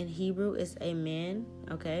Gemel. In Hebrew, it's a man.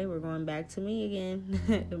 Okay, we're going back to me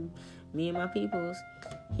again. Me and my peoples.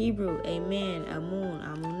 Hebrew, a man, amun,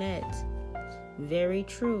 amunet. Very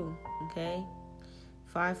true. Okay.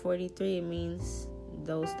 543, it means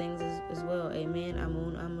those things as well. A man,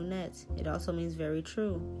 amun, amunet. It also means very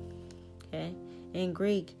true. Okay. In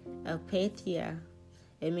Greek, apatheia,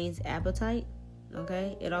 it means appetite.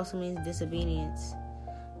 Okay. It also means disobedience.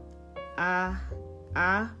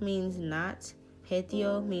 Means not.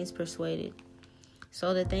 Petio means persuaded.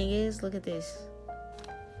 So the thing is, look at this.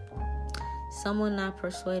 Someone not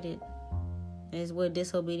persuaded is what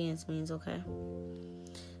disobedience means, okay?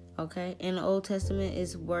 Okay? In the Old Testament,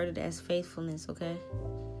 it's worded as faithfulness, okay?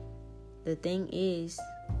 The thing is,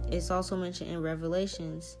 it's also mentioned in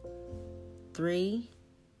Revelations 3,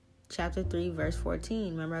 chapter 3, verse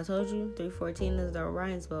 14. Remember I told you? 3:14 is the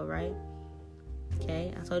Orion's belt, right?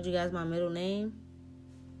 Okay? I told you guys my middle name,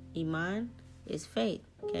 Iman, is faith,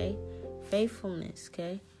 okay? Faithfulness,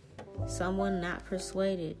 okay? Someone not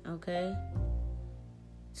persuaded, okay?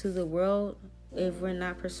 To the world, if we're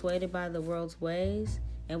not persuaded by the world's ways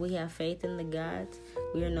and we have faith in the gods,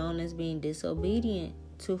 we are known as being disobedient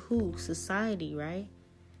to who? Society, right?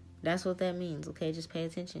 That's what that means, okay? Just pay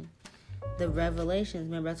attention. The revelations,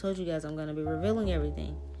 remember I told you guys I'm going to be revealing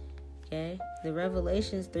everything, okay? The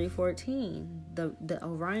Revelations 3:14, the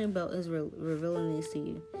Orion Belt is revealing these to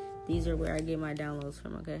you. These are where I get my downloads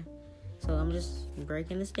from, okay? So I'm just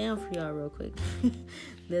breaking this down for y'all real quick.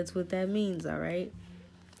 That's what that means, all right?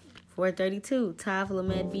 432, Tav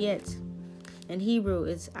Lamed Biet. In Hebrew,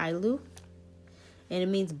 it's Ailu, and it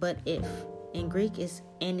means but if. In Greek, it's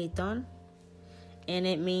Aniton, and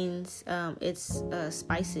it means it's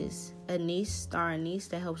spices. Anise, star anise,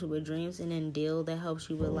 that helps you with dreams, and then dill, that helps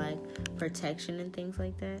you with like protection and things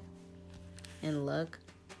like that, and luck.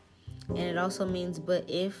 And it also means but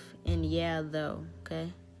if and yeah though,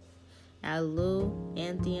 okay? Alu,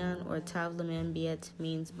 Antheon, or Tav Lamed Biet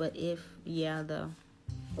means but if, yeah though.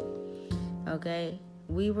 Okay?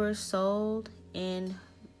 We were sold, I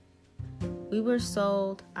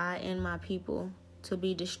and my people, to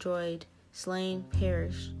be destroyed, slain,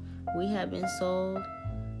 perished. We have been sold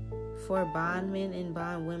for bondmen and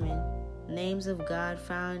bondwomen, names of God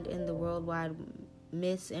found in the worldwide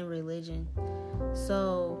myths and religion.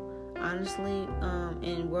 So, honestly,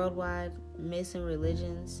 in worldwide myths and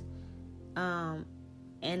religions,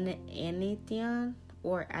 Anithian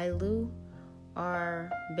or Ailu are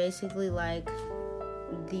basically like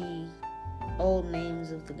the old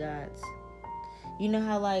names of the gods. You know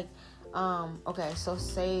how like okay, so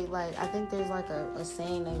say like I think there's like a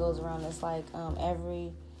saying that goes around that's like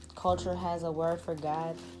every culture has a word for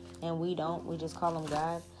God and we just call them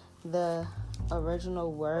God. The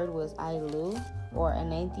original word was Ailu or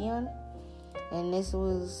Anathion, and this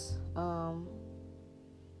was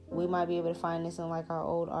we might be able to find this in like our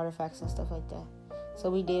old artifacts and stuff like that. So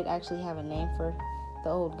we did actually have a name for the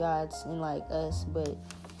old gods in like us, but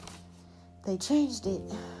they changed it.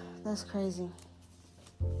 That's crazy.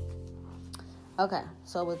 Okay,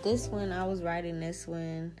 so with this one, I was writing this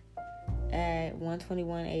one at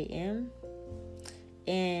 1:21 a.m.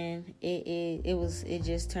 and it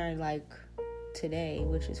just turned like today,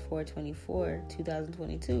 which is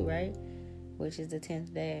 4/24/2022, right? Which is the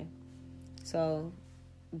 10th day. So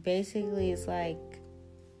basically, it's like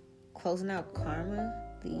closing out karma,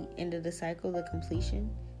 the end of the cycle, the completion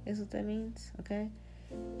is what that means, okay?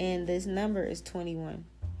 And this number is 21,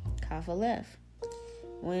 Kaf Aleph.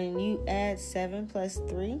 When you add 7 plus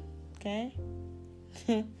 3, okay,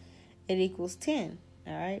 it equals 10,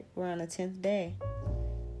 all right? We're on the 10th day.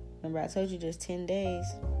 Remember, I told you there's 10 days.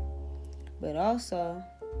 But also,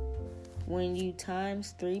 when you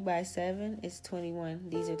times 3 by 7, it's 21.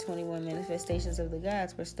 These are 21 manifestations of the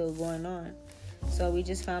gods. We're still going on. So we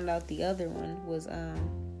just found out the other one was,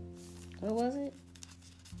 what was it?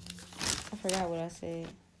 I forgot what I said.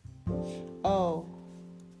 Oh,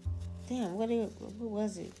 damn, what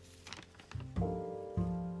was it?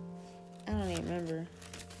 I don't even remember,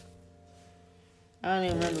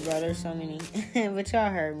 bro. There's so many. But y'all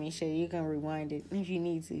heard me. Shit, you can rewind it if you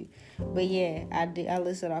need to. But yeah, I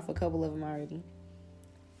listed off a couple of them already.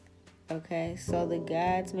 Okay, so the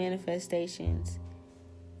gods' manifestations.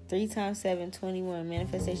 3 times 7, 21.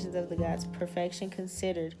 Manifestations of the gods. Perfection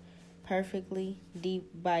considered perfectly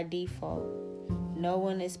by default. No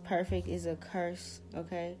one is perfect is a curse,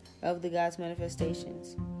 okay, of the God's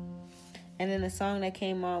manifestations. And then the song that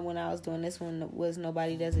came on when I was doing this one was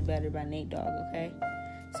Nobody Does It Better by Nate Dogg, okay?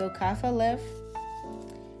 So Kaf Aleph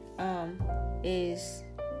is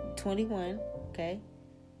 21, okay?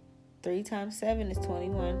 3 times 7 is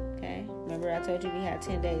 21, okay? Remember I told you we had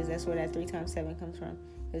 10 days. That's where that 3 times 7 comes from,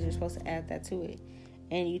 because you're supposed to add that to it.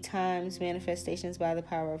 And you times manifestations by the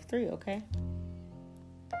power of 3, okay?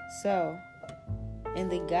 So, in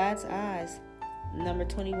the God's eyes, number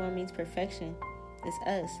 21 means perfection. It's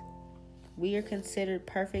us. We are considered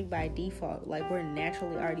perfect by default. Like, we're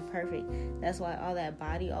naturally already perfect. That's why all that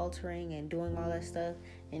body altering and doing all that stuff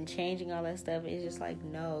and changing all that stuff is just like,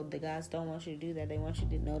 no, the gods don't want you to do that. They want you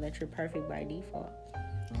to know that you're perfect by default.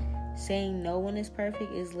 Saying no one is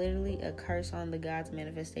perfect is literally a curse on the God's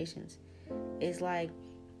manifestations. It's like,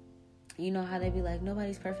 you know how they be like,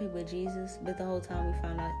 nobody's perfect but Jesus, but the whole time we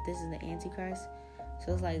found out this is the Antichrist.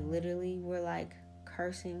 So it's like literally we're like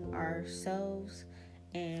cursing ourselves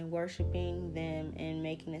and worshiping them and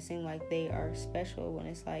making it seem like they are special when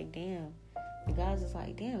it's like, damn, the God's just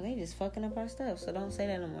like, damn, they just fucking up our stuff. So don't say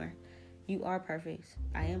that no more. You are perfect.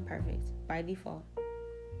 I am perfect by default.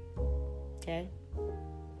 Okay?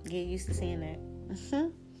 Get used to saying that.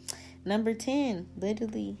 Number 10,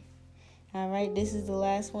 literally. All right, this is the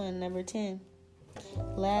last one, number 10.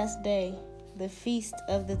 Last day, the Feast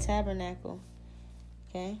of the Tabernacle.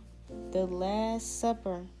 Okay? The Last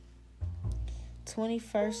Supper.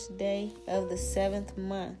 21st day of the 7th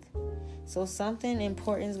month. So something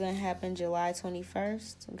important is going to happen July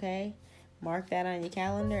 21st, okay? Mark that on your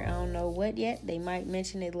calendar. I don't know what yet. They might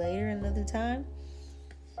mention it later another time.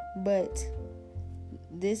 But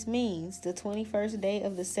this means the 21st day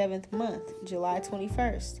of the 7th month, July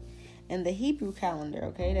 21st. And the Hebrew calendar,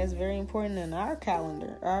 okay? That's very important in our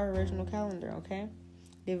calendar, our original calendar, okay?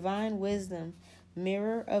 Divine wisdom,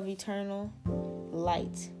 mirror of eternal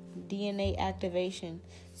light, DNA activation.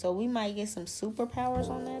 So we might get some superpowers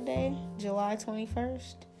on that day, July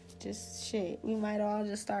 21st. Just shit. We might all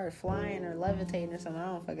just start flying or levitating or something. I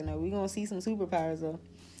don't fucking know. We're going to see some superpowers though.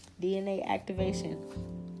 DNA activation.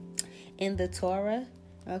 In the Torah,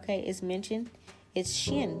 okay, it's mentioned. It's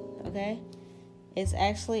Shin, okay? It's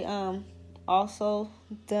actually also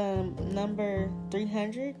the number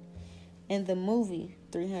 300 in the movie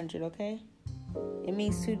 300, okay? It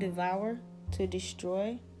means to devour, to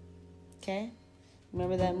destroy, okay?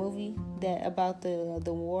 Remember that movie that about the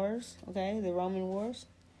wars, okay? The Roman wars,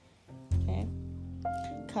 okay?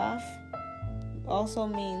 Kaf also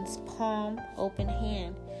means palm, open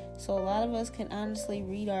hand. So a lot of us can honestly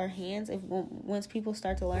read our hands. Once people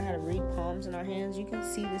start to learn how to read palms in our hands, you can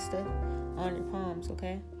see this stuff on your palms,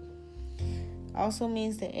 okay? Also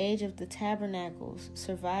means the age of the tabernacles,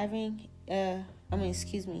 saving Israel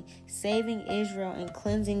and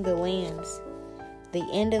cleansing the lands. The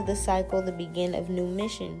end of the cycle, the beginning of new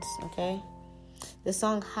missions, okay? The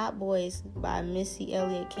song Hot Boys by Missy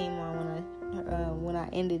Elliott came on when I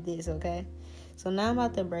ended this, okay? So now I'm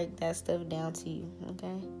about to break that stuff down to you,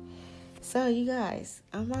 okay? So you guys,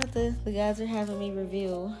 the guys are having me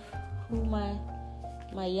reveal who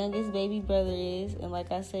my youngest baby brother is. And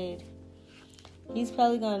like I said, he's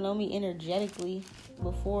probably going to know me energetically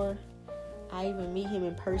before I even meet him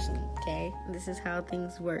in person, okay? This is how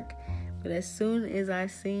things work. But as soon as I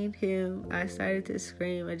seen him, I started to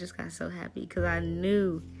scream. I just got so happy because I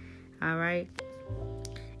knew, all right?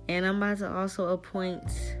 And I'm about to also appoint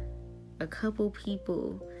a couple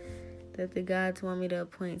people that the gods want me to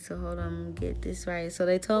appoint. So hold on, I'm gonna get this right. So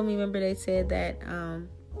they told me, remember they said that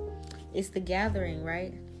it's the gathering,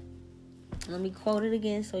 right? Let me quote it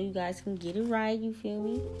again so you guys can get it right, you feel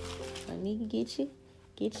me? Let me get you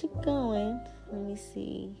going. Let me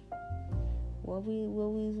see. What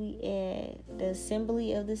was we at? The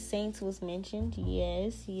assembly of the saints was mentioned.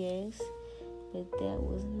 Yes. But that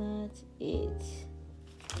was not it.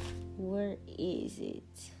 Where is it?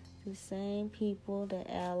 The same people, the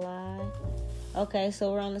ally. Okay,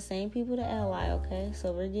 so we're on the same people, the ally, okay?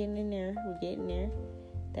 So we're getting in there.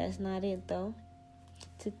 That's not it, though.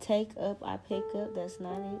 To take up, I pick up. That's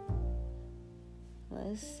not it.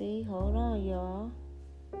 Let's see. Hold on, y'all.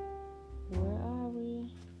 Where are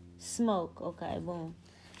we? Smoke. Okay, boom.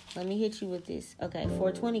 Let me hit you with this. Okay,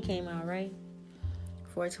 420 came out, right?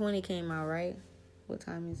 420 came out, right? What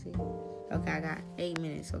time is it? Okay, I got 8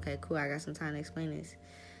 minutes. Okay, cool. I got some time to explain this.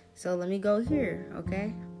 So let me go here,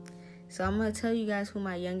 okay? So I'm going to tell you guys who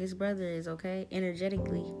my youngest brother is, okay?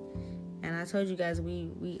 Energetically. And I told you guys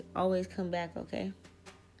we always come back, okay?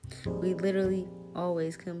 We literally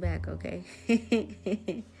always come back, okay?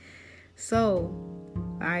 So,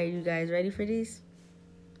 alright, you guys ready for this?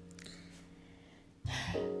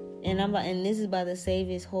 And this is about to save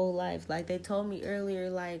his whole life. Like they told me earlier,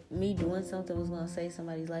 like me doing something was gonna save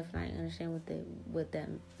somebody's life, and I didn't understand what that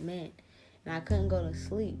meant. And I couldn't go to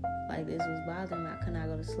sleep. Like this was bothering me. I could not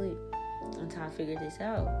go to sleep until I figured this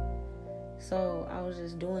out. So I was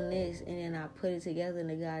just doing this, and then I put it together, and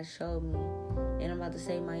the guy showed me, and I'm about to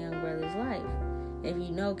save my young brother's life. If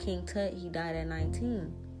you know King Tut, he died at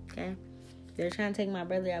 19. Okay, they're trying to take my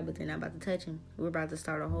brother out, but they're not about to touch him. We're about to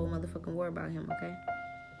start a whole motherfucking war about him. Okay.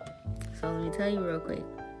 So let me tell you real quick.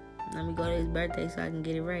 Let me go to his birthday so I can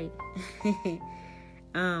get it right.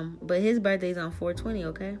 But his birthday's on 4/20,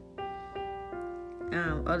 okay?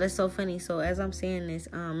 Oh, that's so funny. So as I'm saying this,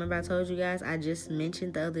 remember I told you guys I just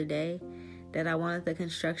mentioned the other day that I wanted the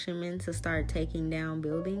construction men to start taking down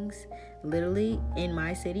buildings. Literally in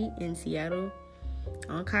my city, in Seattle,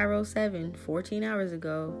 on Cairo 7, 14 hours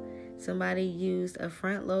ago, somebody used a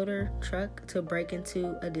front loader truck to break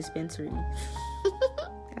into a dispensary.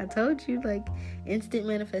 I told you, like, instant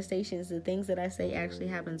manifestations, the things that I say actually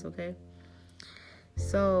happens, okay?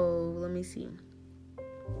 So, let me see.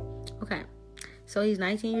 Okay. So, he's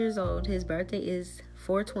 19 years old. His birthday is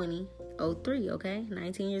 4/20/03, okay?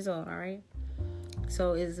 19 years old, all right?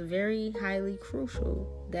 So, it's very highly crucial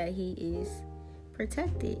that he is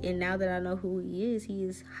protected. And now that I know who he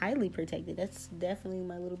is highly protected. That's definitely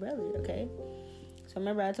my little brother, okay? So,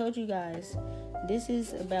 remember, I told you guys, this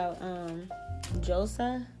is about,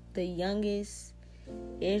 Joseph, the youngest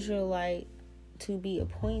Israelite to be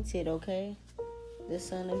appointed, okay? The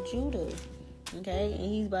son of Judah, okay? And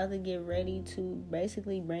he's about to get ready to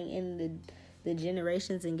basically bring in the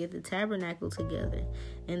generations and get the tabernacle together.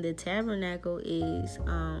 And the tabernacle is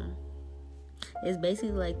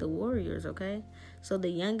basically like the warriors, okay? So the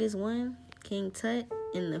youngest one, King Tut,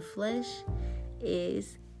 in the flesh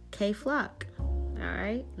is K Flock, all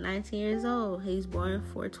right? 19 years old. He's born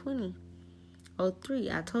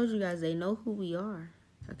 4/20/03. I told you guys they know who we are,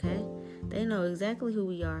 okay? They know exactly who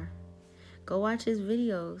we are. Go watch his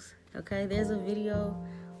videos, okay? There's a video,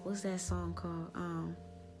 what's that song called?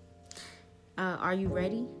 Are You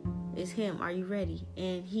Ready? It's him, Are You Ready?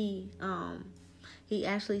 And he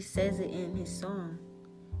actually says it in his song,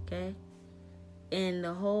 okay? And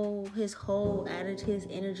his whole attitude, his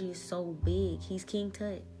energy is so big. He's King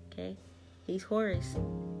Tut, okay? He's Horus.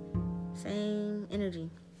 Same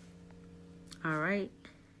energy. All right.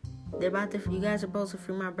 You guys are supposed to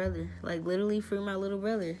free my brother. Like, literally free my little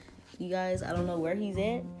brother. You guys, I don't know where he's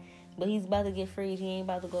at, but he's about to get freed. He ain't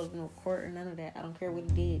about to go to no court or none of that. I don't care what he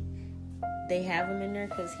did. They have him in there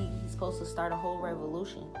because he's supposed to start a whole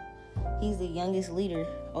revolution. He's the youngest leader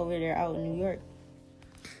over there out in New York.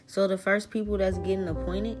 So the first people that's getting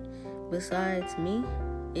appointed, besides me,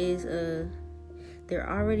 is they're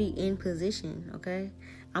already in position, okay?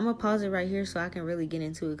 I'm going to pause it right here so I can really get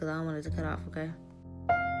into it because I don't want it to cut off, okay?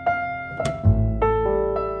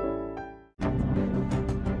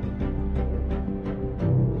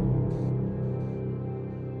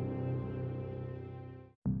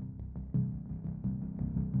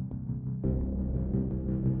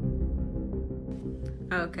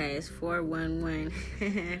 Okay, it's 411,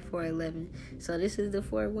 411. So this is the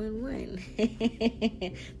 411.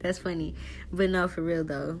 That's funny. But no, for real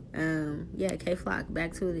though. Yeah, K Flock,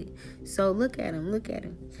 back to it. So look at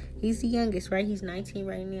him. He's the youngest, right? He's 19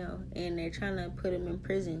 right now. And they're trying to put him in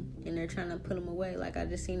prison. And they're trying to put him away. Like, I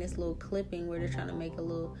just seen this little clipping where they're trying to make a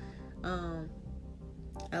little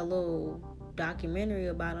documentary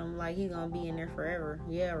about him, like he's gonna be in there forever.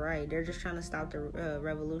 Yeah, right. They're just trying to stop the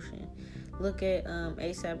revolution. Look at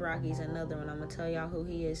A$AP Rocky's another one. I'm gonna tell y'all who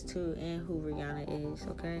he is too and who Rihanna is.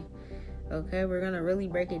 Okay, we're gonna really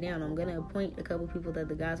break it down. I'm gonna appoint a couple people that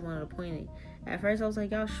the guys wanted appointed. At first I was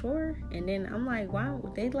like, y'all sure? And then I'm like, why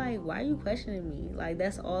are you questioning me? Like,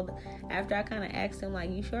 that's all. After I kind of asked them,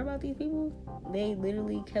 like, you sure about these people? They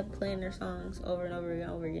literally kept playing their songs over and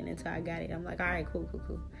over again until I got it. I'm like, all right, cool.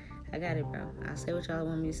 I got it, bro. I'll say what y'all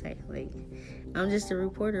want me to say. Like, I'm just a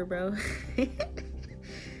reporter, bro.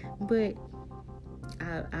 But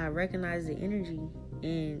I recognize the energy,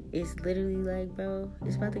 and it's literally like, bro,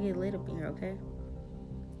 it's about to get lit up in here, okay?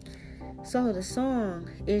 So the song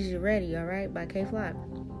is You Ready, all right, by K Flock.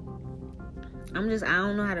 I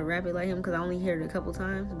don't know how to rap it like him because I only heard it a couple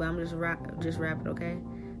times, but I'm just rap it, okay?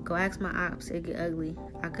 Go ask my ops, it get ugly.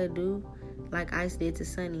 I could do like Ice did to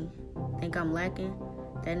Sunny. Think I'm lacking?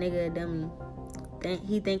 That nigga a dummy.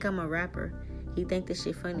 He think I'm a rapper. He think this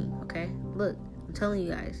shit funny, okay? Look, I'm telling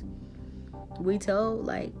you guys. We tell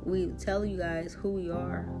you guys who we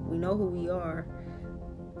are. We know who we are.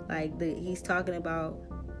 Like, he's talking about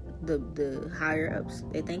the higher ups.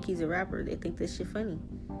 They think he's a rapper. They think this shit funny.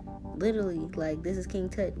 Literally, like, this is King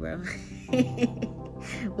Tut, bro.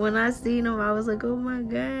 When I seen him, I was like, oh my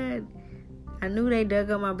God. I knew they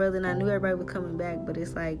dug up my brother, and I knew everybody was coming back, but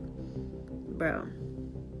it's like, bro,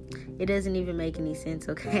 it doesn't even make any sense,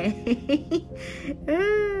 okay?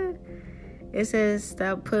 It says,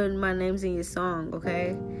 stop putting my names in your song,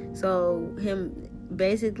 okay? So him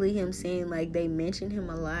saying, like, they mention him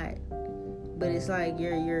a lot, but it's like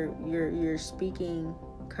you're speaking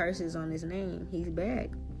curses on his name. He's back.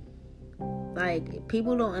 Like,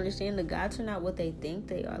 people don't understand the gods are not what they think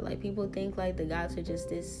they are. Like, people think like the gods are just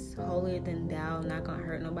this holier than thou, not gonna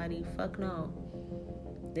hurt nobody. Fuck no.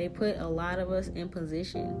 They put a lot of us in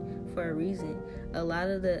position for a reason. A lot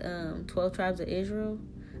of the 12 tribes of Israel,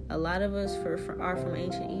 a lot of us are from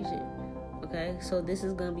ancient Egypt. Okay, so this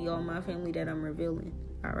is gonna be all my family that I'm revealing.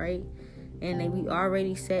 All right, and we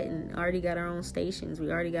already set and already got our own stations.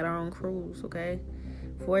 We already got our own crews. Okay,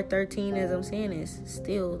 413, as I'm saying, is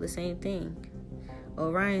still the same thing.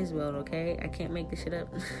 Orion's belt. Okay, I can't make this shit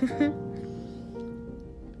up.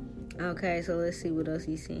 Okay, so let's see what else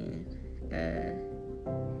he's saying.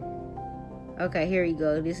 Okay, here we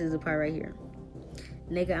go. This is the part right here.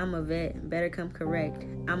 Nigga, I'm a vet. Better come correct.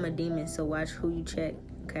 I'm a demon, so watch who you check.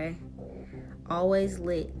 Okay? Always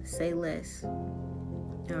lit. Say less.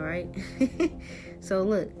 Alright? So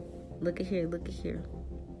look at here.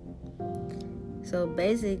 So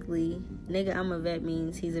basically, nigga, I'm a vet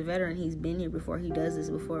means he's a veteran. He's been here before. He does this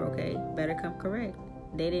before, okay? Better come correct.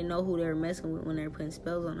 They didn't know who they were messing with when they were putting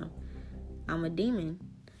spells on him. I'm a demon.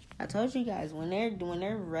 I told you guys, when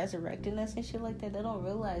they're resurrecting us and shit like that, they don't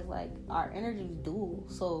realize, like, our energy's dual.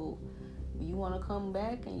 So you want to come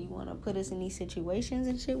back and you want to put us in these situations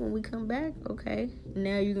and shit when we come back, okay?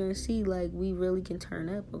 Now you're going to see, like, we really can turn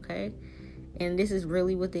up, okay? And this is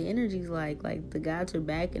really what the energy's like. Like, the gods are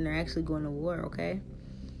back and they're actually going to war, okay?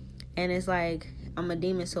 And it's like, I'm a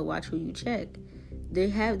demon, so watch who you check.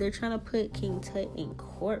 They're trying to put King Tut in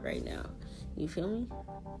court right now. You feel me?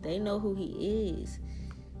 They know who he is.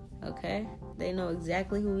 Okay? They know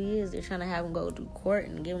exactly who he is. They're trying to have him go to court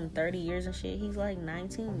and give him 30 years and shit. He's like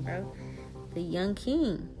 19, bro. The young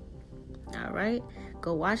king. Alright?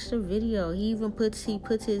 Go watch the video. He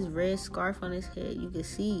puts his red scarf on his head. You can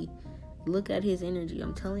see. Look at his energy.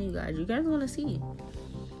 I'm telling you guys. You guys want to see.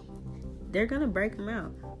 They're going to break him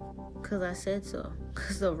out. Because I said so.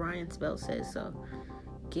 Because Orion's belt says so.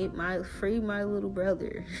 Free my little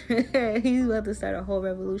brother. He's about to start a whole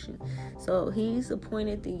revolution. So he's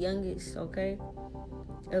appointed the youngest, okay,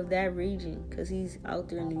 of that region, because he's out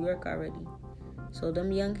there in New York already. So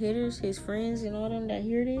them young hitters, his friends and all them that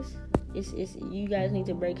hear this, it's you guys need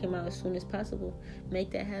to break him out as soon as possible.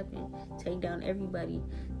 Make that happen. Take down everybody.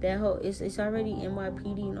 That whole it's already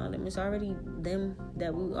NYPD and all them. It's already them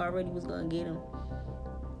that we already was gonna get him.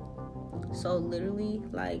 So literally,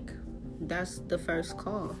 like, that's the first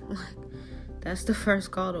call. That's the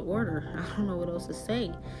first call to order. I don't know what else to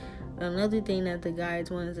say. Another thing that the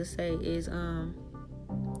guides wanted to say is,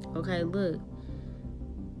 okay, look.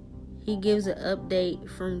 He gives an update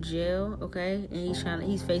from jail, okay? And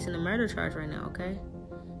he's facing a murder charge right now, okay?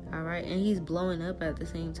 Alright, and he's blowing up at the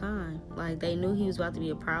same time. Like, they knew he was about to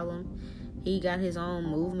be a problem. He got his own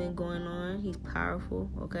movement going on. He's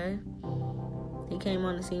powerful, okay? He came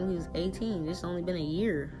on the scene when he was 18. It's only been a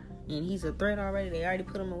year. And he's a threat already. They already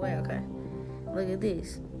put him away, okay? Look at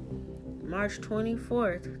this. March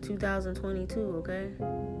 24th, 2022, okay?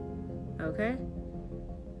 Okay?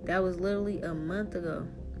 That was literally a month ago.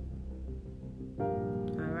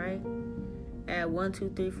 Alright? At 1,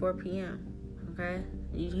 2, 3, 4 p.m. Okay?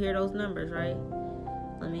 You hear those numbers, right?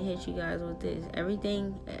 Let me hit you guys with this.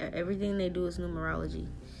 Everything they do is numerology.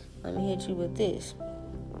 Let me hit you with this.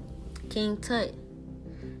 King Tut.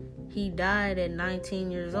 He died at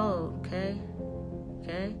 19 years old, okay?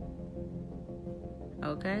 Okay?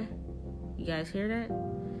 Okay? You guys hear that?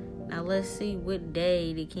 Now let's see what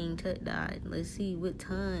day the King Tut died. Let's see what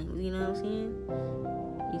time. You know what I'm saying?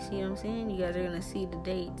 You see what I'm saying? You guys are going to see the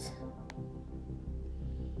dates.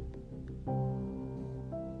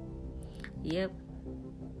 Yep.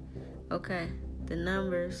 Okay. The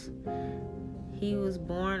numbers. He was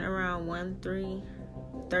born around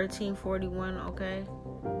 1341, okay?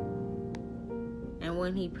 And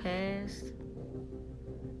when he passed,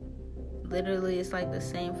 literally it's like the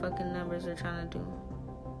same fucking numbers they're trying to do.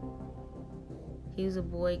 He was a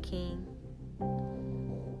boy king.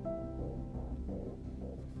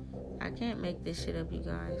 I can't make this shit up, you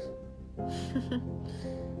guys.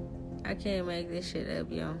 I can't make this shit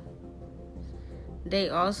up, yo. They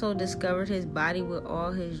also discovered his body with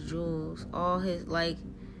all his jewels. All his, like,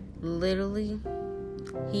 literally,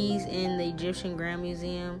 he's in the Egyptian Grand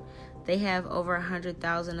Museum. They have over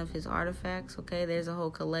 100,000 of his artifacts, okay? There's a whole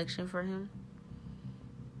collection for him.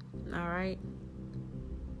 Alright?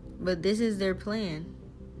 But this is their plan.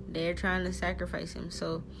 They're trying to sacrifice him.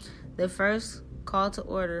 So, the first call to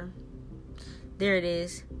order, there it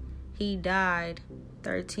is. He died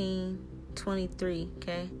 1323,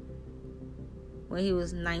 okay? When he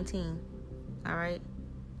was 19, alright?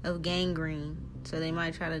 Of gangrene. So they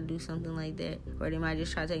might try to do something like that. Or they might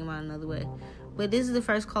just try to take him out another way. But this is the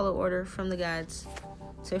first call of order from the gods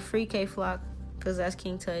to free K-Flock, because that's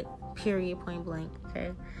King Tut, period, point blank,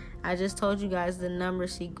 okay? I just told you guys the number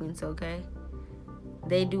sequence, okay?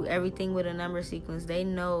 They do everything with a number sequence. They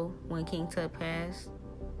know when King Tut passed.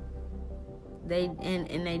 They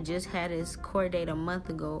just had his court date a month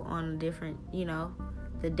ago on a different, you know,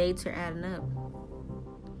 the dates are adding up.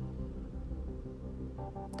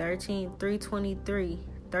 323.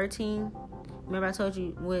 13. Remember I told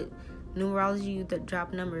you with numerology you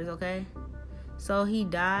drop numbers, okay? So he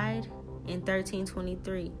died in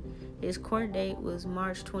 1323. His court date was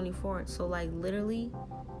March 24th. So, like, literally,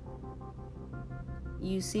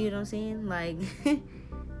 you see what I'm saying? Like,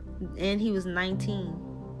 and he was 19.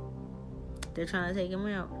 They're trying to take him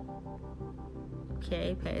out.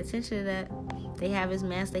 Okay, pay attention to that. They have his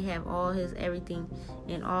mask. They have all his everything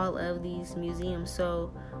in all of these museums.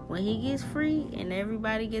 So when he gets free and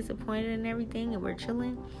everybody gets appointed and everything and we're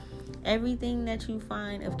chilling, everything that you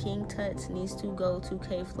find of King Tut's needs to go to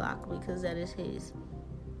K-Flock because that is his.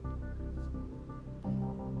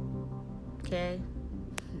 Okay?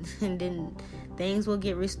 and then things will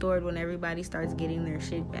get restored when everybody starts getting their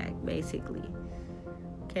shit back, basically.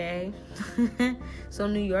 Okay. So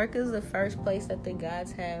New York is the first place that the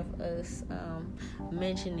gods have us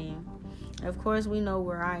mentioning. Of course, we know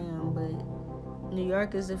where I am, but New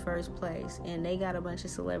York is the first place, and they got a bunch of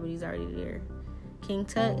celebrities already there. King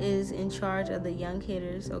Tut is in charge of the young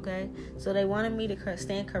hitters, okay? So they wanted me to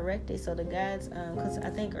stand corrected. So the gods, because I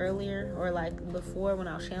think earlier, or like before when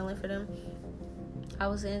I was channeling for them, I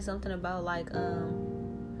was saying something about like,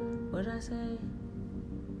 what did I say?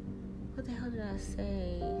 What the hell did I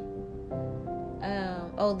say?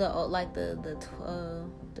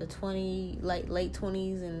 The 20 late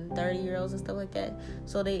 20s and 30-year-olds and stuff like that.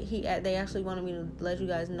 So they actually wanted me to let you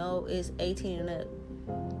guys know it's 18 and up,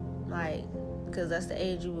 like, because that's the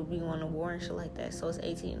age you would be going to war and shit like that. So it's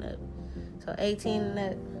 18 and up. So 18 and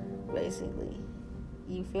up, basically.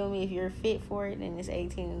 You feel me? If you're fit for it, then it's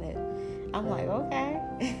 18 and up. I'm like,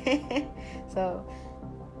 okay. So,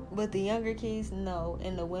 but the younger kids, no,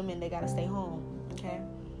 and the women, they gotta stay home. Okay.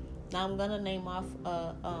 Now I'm gonna name off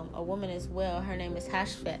a woman as well. Her name is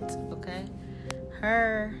Hashfet. Okay.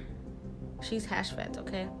 She's Hashfet.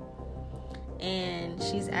 Okay. And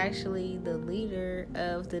she's actually the leader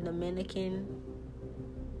of the Dominican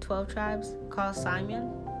 12 tribes called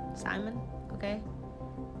Simon. Okay.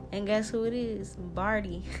 And guess who it is?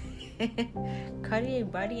 Barty. Cartier,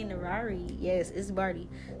 Barty, and the Rari. Yes, it's Barty.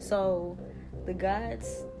 So the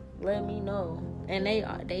gods let me know, and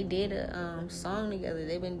they did a song together.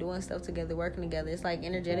 They've been doing stuff together, working together. It's like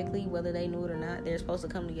energetically, whether they knew it or not, they're supposed to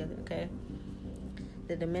come together. Okay.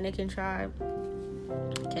 The Dominican tribe.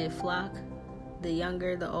 Okay, flock.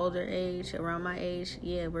 The older age, around my age.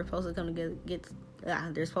 Yeah, we're supposed to come together.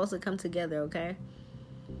 They're supposed to come together. Okay.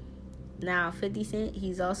 Now 50 Cent,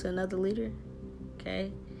 he's also another leader.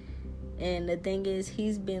 Okay. And the thing is,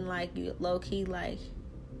 he's been like low-key, like,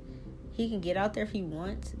 he can get out there if he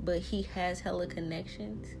wants, but he has hella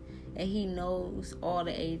connections, and he knows all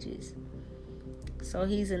the ages. So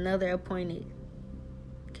he's another appointed.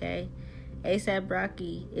 Okay. A$AP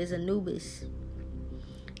Rocky is Anubis.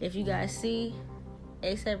 If you guys see,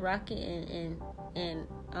 A$AP Rocky and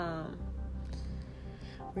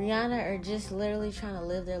Rihanna are just literally trying to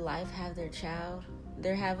live their life, have their child.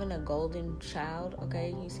 They're having a golden child,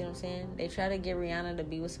 okay? You see what I'm saying? They try to get Rihanna to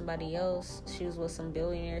be with somebody else. She was with some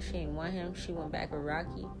billionaire. She didn't want him. She went back with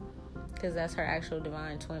Rocky, because that's her actual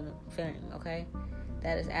divine twin film, okay?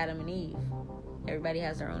 That is Adam and Eve. Everybody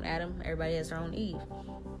has their own Adam. Everybody has their own Eve.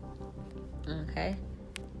 Okay?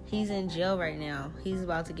 He's in jail right now. He's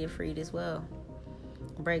about to get freed as well.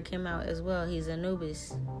 Break him out as well. He's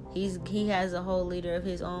Anubis. He has a whole leader of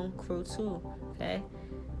his own crew too, okay?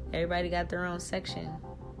 Everybody got their own section.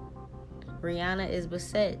 Rihanna is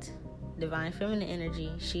Basset, divine feminine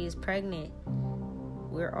energy. She is pregnant.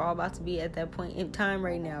 We're all about to be at that point in time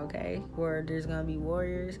right now, okay? Where there's gonna be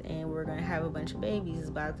warriors and we're gonna have a bunch of babies. It's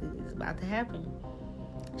about to happen.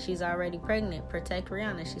 She's already pregnant. Protect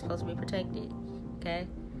Rihanna. She's supposed to be protected, okay?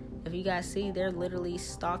 If you guys see, they're literally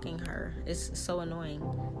stalking her. It's so annoying.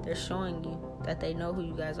 They're showing you that they know who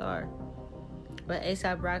you guys are. But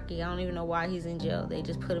A$AP Rocky, I don't even know why he's in jail. They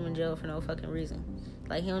just put him in jail for no fucking reason.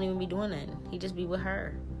 Like, he don't even be doing nothing. He just be with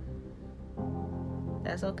her.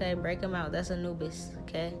 That's okay. Break him out. That's Anubis,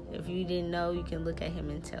 okay? If you didn't know, you can look at him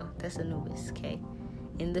and tell. That's Anubis, okay?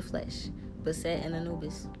 In the flesh. Basset and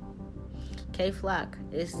Anubis. K-Flock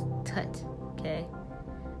is Tut, okay?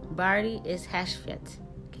 Barty is Hashfet,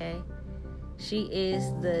 okay? She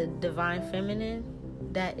is the divine feminine.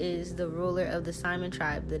 That is the ruler of the Simon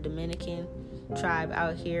tribe, the Dominican tribe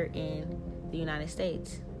out here in the United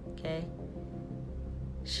States, okay?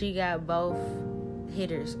 She got both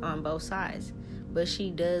hitters on both sides, but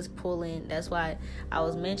she does pull in. That's why I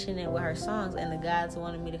was mentioning with her songs, and the gods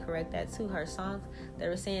wanted me to correct that too. Her songs, they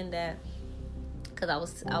were saying that, because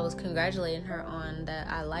I was congratulating her on that.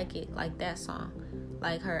 I like it, like that song.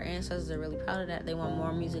 Like, her ancestors are really proud of that. They want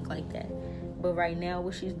more music like that. But right now,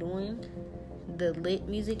 what she's doing, the lit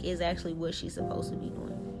music, is actually what she's supposed to be doing.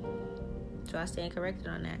 So I stand corrected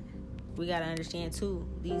on that. We gotta understand too,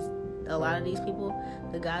 a lot of these people,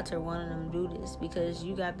 the gods are wanting them to do this, because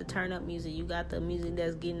you got the turn up music, you got the music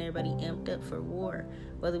that's getting everybody amped up for war,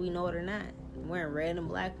 whether we know it or not. Wearing red and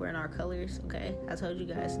black, wearing our colors, okay? I told you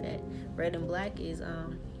guys that red and black is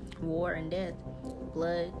war and death,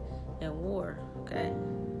 blood and war, okay?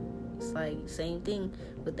 It's like same thing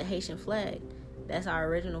with the Haitian flag. That's our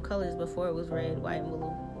original colors before it was red, white, and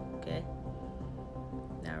blue, okay?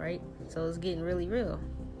 Alright, so it's getting really real.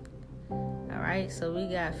 Alright, so we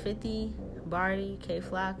got 50, Barty,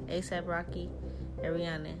 K-Flock, A$AP Rocky, and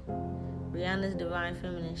Rihanna. Rihanna's divine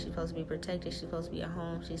feminine. She's supposed to be protected. She's supposed to be at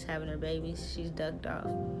home. She's having her babies. She's ducked off.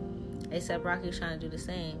 A$AP Rocky's trying to do the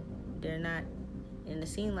same. They're not in the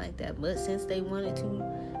scene like that. But since they wanted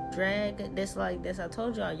to drag, that's I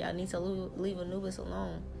told y'all need to leave Anubis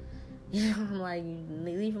alone. You know, I'm like,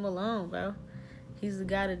 leave him alone, bro. He's the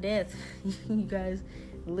god of death. You guys,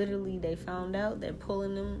 literally, they found out. They're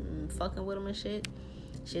pulling him and fucking with him and shit.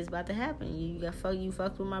 Shit's about to happen. You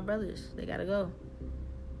fucked with my brothers. They gotta go.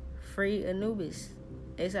 Free Anubis.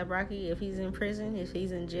 A$AP Rocky, if he's in prison, if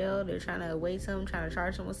he's in jail, they're trying to await him, trying to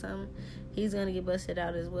charge him with something, he's gonna get busted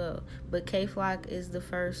out as well. But K-Flock is the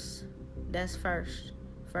first. That's first.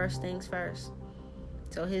 First things first.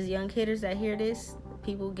 So his young hitters that hear this,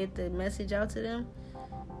 people get the message out to them,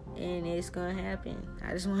 and it's gonna happen.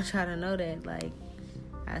 I just want y'all to know that, like,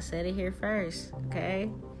 I said it here first, okay?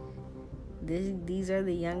 These are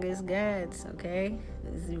the youngest gods, okay?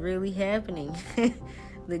 This is really happening.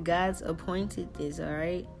 The gods appointed this,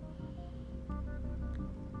 alright?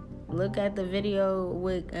 Look at the video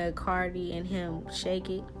with Cardi and him. Shake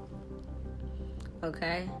it.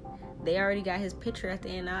 Okay? They already got his picture at the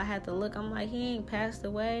end. Now I had to look. I'm like, he ain't passed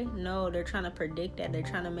away. No, they're trying to predict that. They're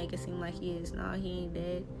trying to make it seem like he is. No, he ain't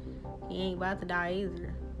dead. He ain't about to die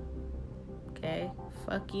either. Okay?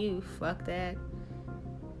 Fuck you. Fuck that.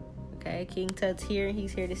 Okay? King Tut's here.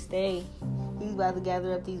 He's here to stay. He's about to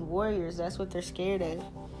gather up these warriors. That's what they're scared of.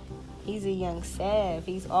 He's a young Sav.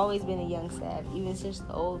 He's always been a young Sav, even since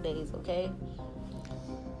the old days, okay?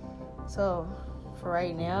 So, for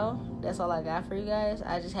right now, that's all I got for you guys.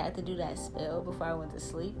 I just had to do that spell before I went to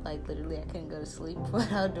sleep. Like, literally, I couldn't go to sleep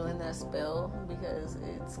without doing that spell because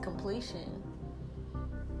it's completion.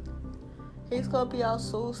 It's gonna be out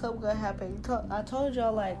soon. Something gonna happen. I told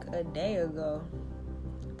y'all, like, a day ago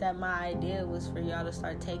that my idea was for y'all to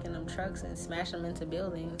start taking them trucks and smash them into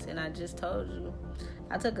buildings, and I just told you.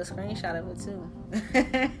 I took a screenshot of it too.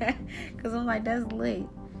 Because I'm like, that's lit.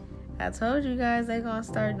 I told you guys they gonna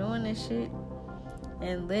start doing this shit.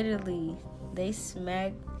 And literally, they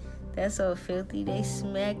smacked, that's so filthy, they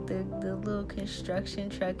smacked the little construction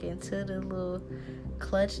truck into the little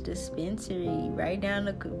clutch dispensary right down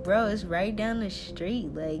it's right down the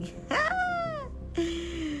street, like,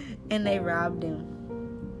 and they robbed him.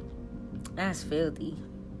 That's filthy.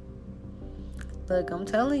 Look, I'm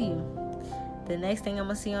telling you, the next thing I'm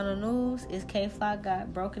gonna see on the news is K-Flock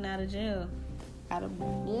got broken out of jail.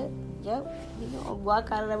 Yep. He gonna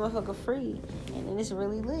walk out of that motherfucker free, and then it's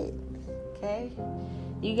really lit. Okay,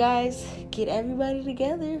 you guys get everybody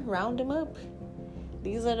together, round them up.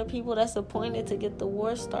 These are the people that's appointed to get the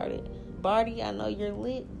war started. Barty, I know you're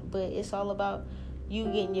lit, but it's all about you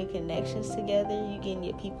getting your connections together, you getting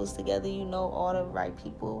your peoples together. You know all the right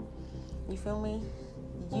people. You feel me?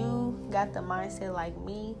 You got the mindset like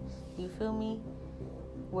me. You feel me?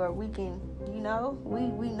 Where we can, we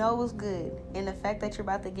know what's good. And the fact that you're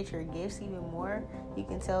about to get your gifts even more, you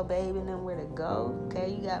can tell Babe and them where to go, okay?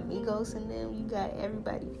 You got Migos and them, you got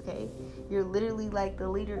everybody, okay? You're literally like the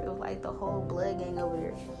leader of like the whole blood gang over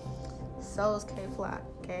there. So is K-Flock,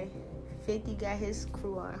 okay? 50 got his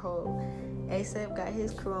crew on hold. A$AP got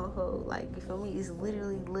his crew on hold. Like, you feel me? It's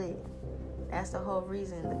literally lit. That's the whole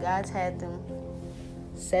reason. The gods had them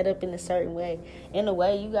set up in a certain way. In a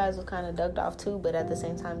way, you guys was kind of ducked off too, but at the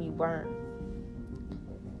same time, you weren't.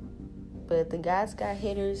 But the gods got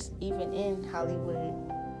hitters even in Hollywood,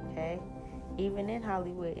 okay? Even in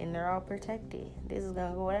Hollywood, and they're all protected. This is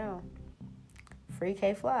gonna go down. Free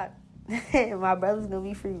K-Flock. My brother's gonna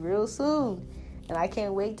be free real soon. And I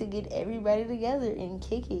can't wait to get everybody together and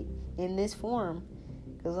kick it in this form.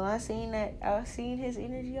 Because when I seen his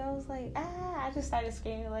energy, I was like, I just started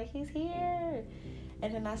screaming like, he's here.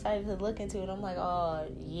 And then I started to look into it. I'm like, oh,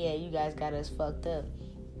 yeah, you guys got us fucked up.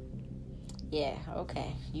 Yeah,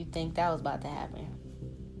 okay. You think that was about to happen.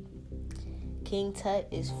 King Tut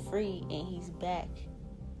is free and he's back.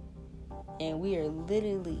 And we are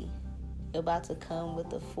literally about to come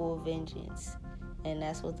with a full vengeance. And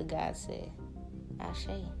that's what the God said. Ashe.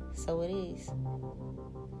 So it is.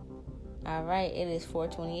 Alright, it is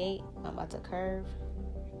 4:28. I'm about to curve.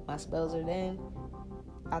 My spells are done.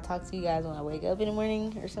 I'll talk to you guys when I wake up in the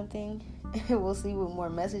morning or something. We'll see what more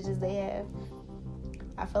messages they have.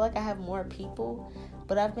 I feel like I have more people,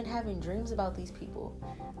 but I've been having dreams about these people.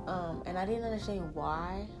 And I didn't understand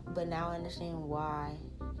why, but now I understand why.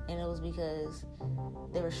 And it was because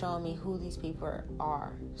they were showing me who these people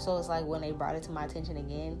are. So it's like when they brought it to my attention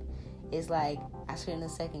again, it's like I shouldn't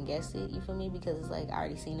have second guessed it, you feel me? Because it's like I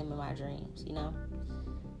already seen them in my dreams, you know?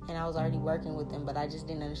 And I was already working with them, but I just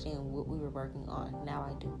didn't understand what we were working on. Now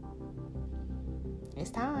I do. it's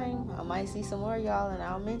time. I might see some more of y'all and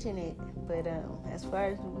I'll mention it. But as far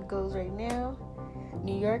as it goes right now,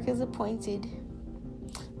 New York has appointed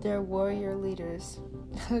their warrior leaders.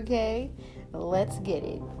 Okay? Let's get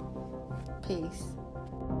it. Peace.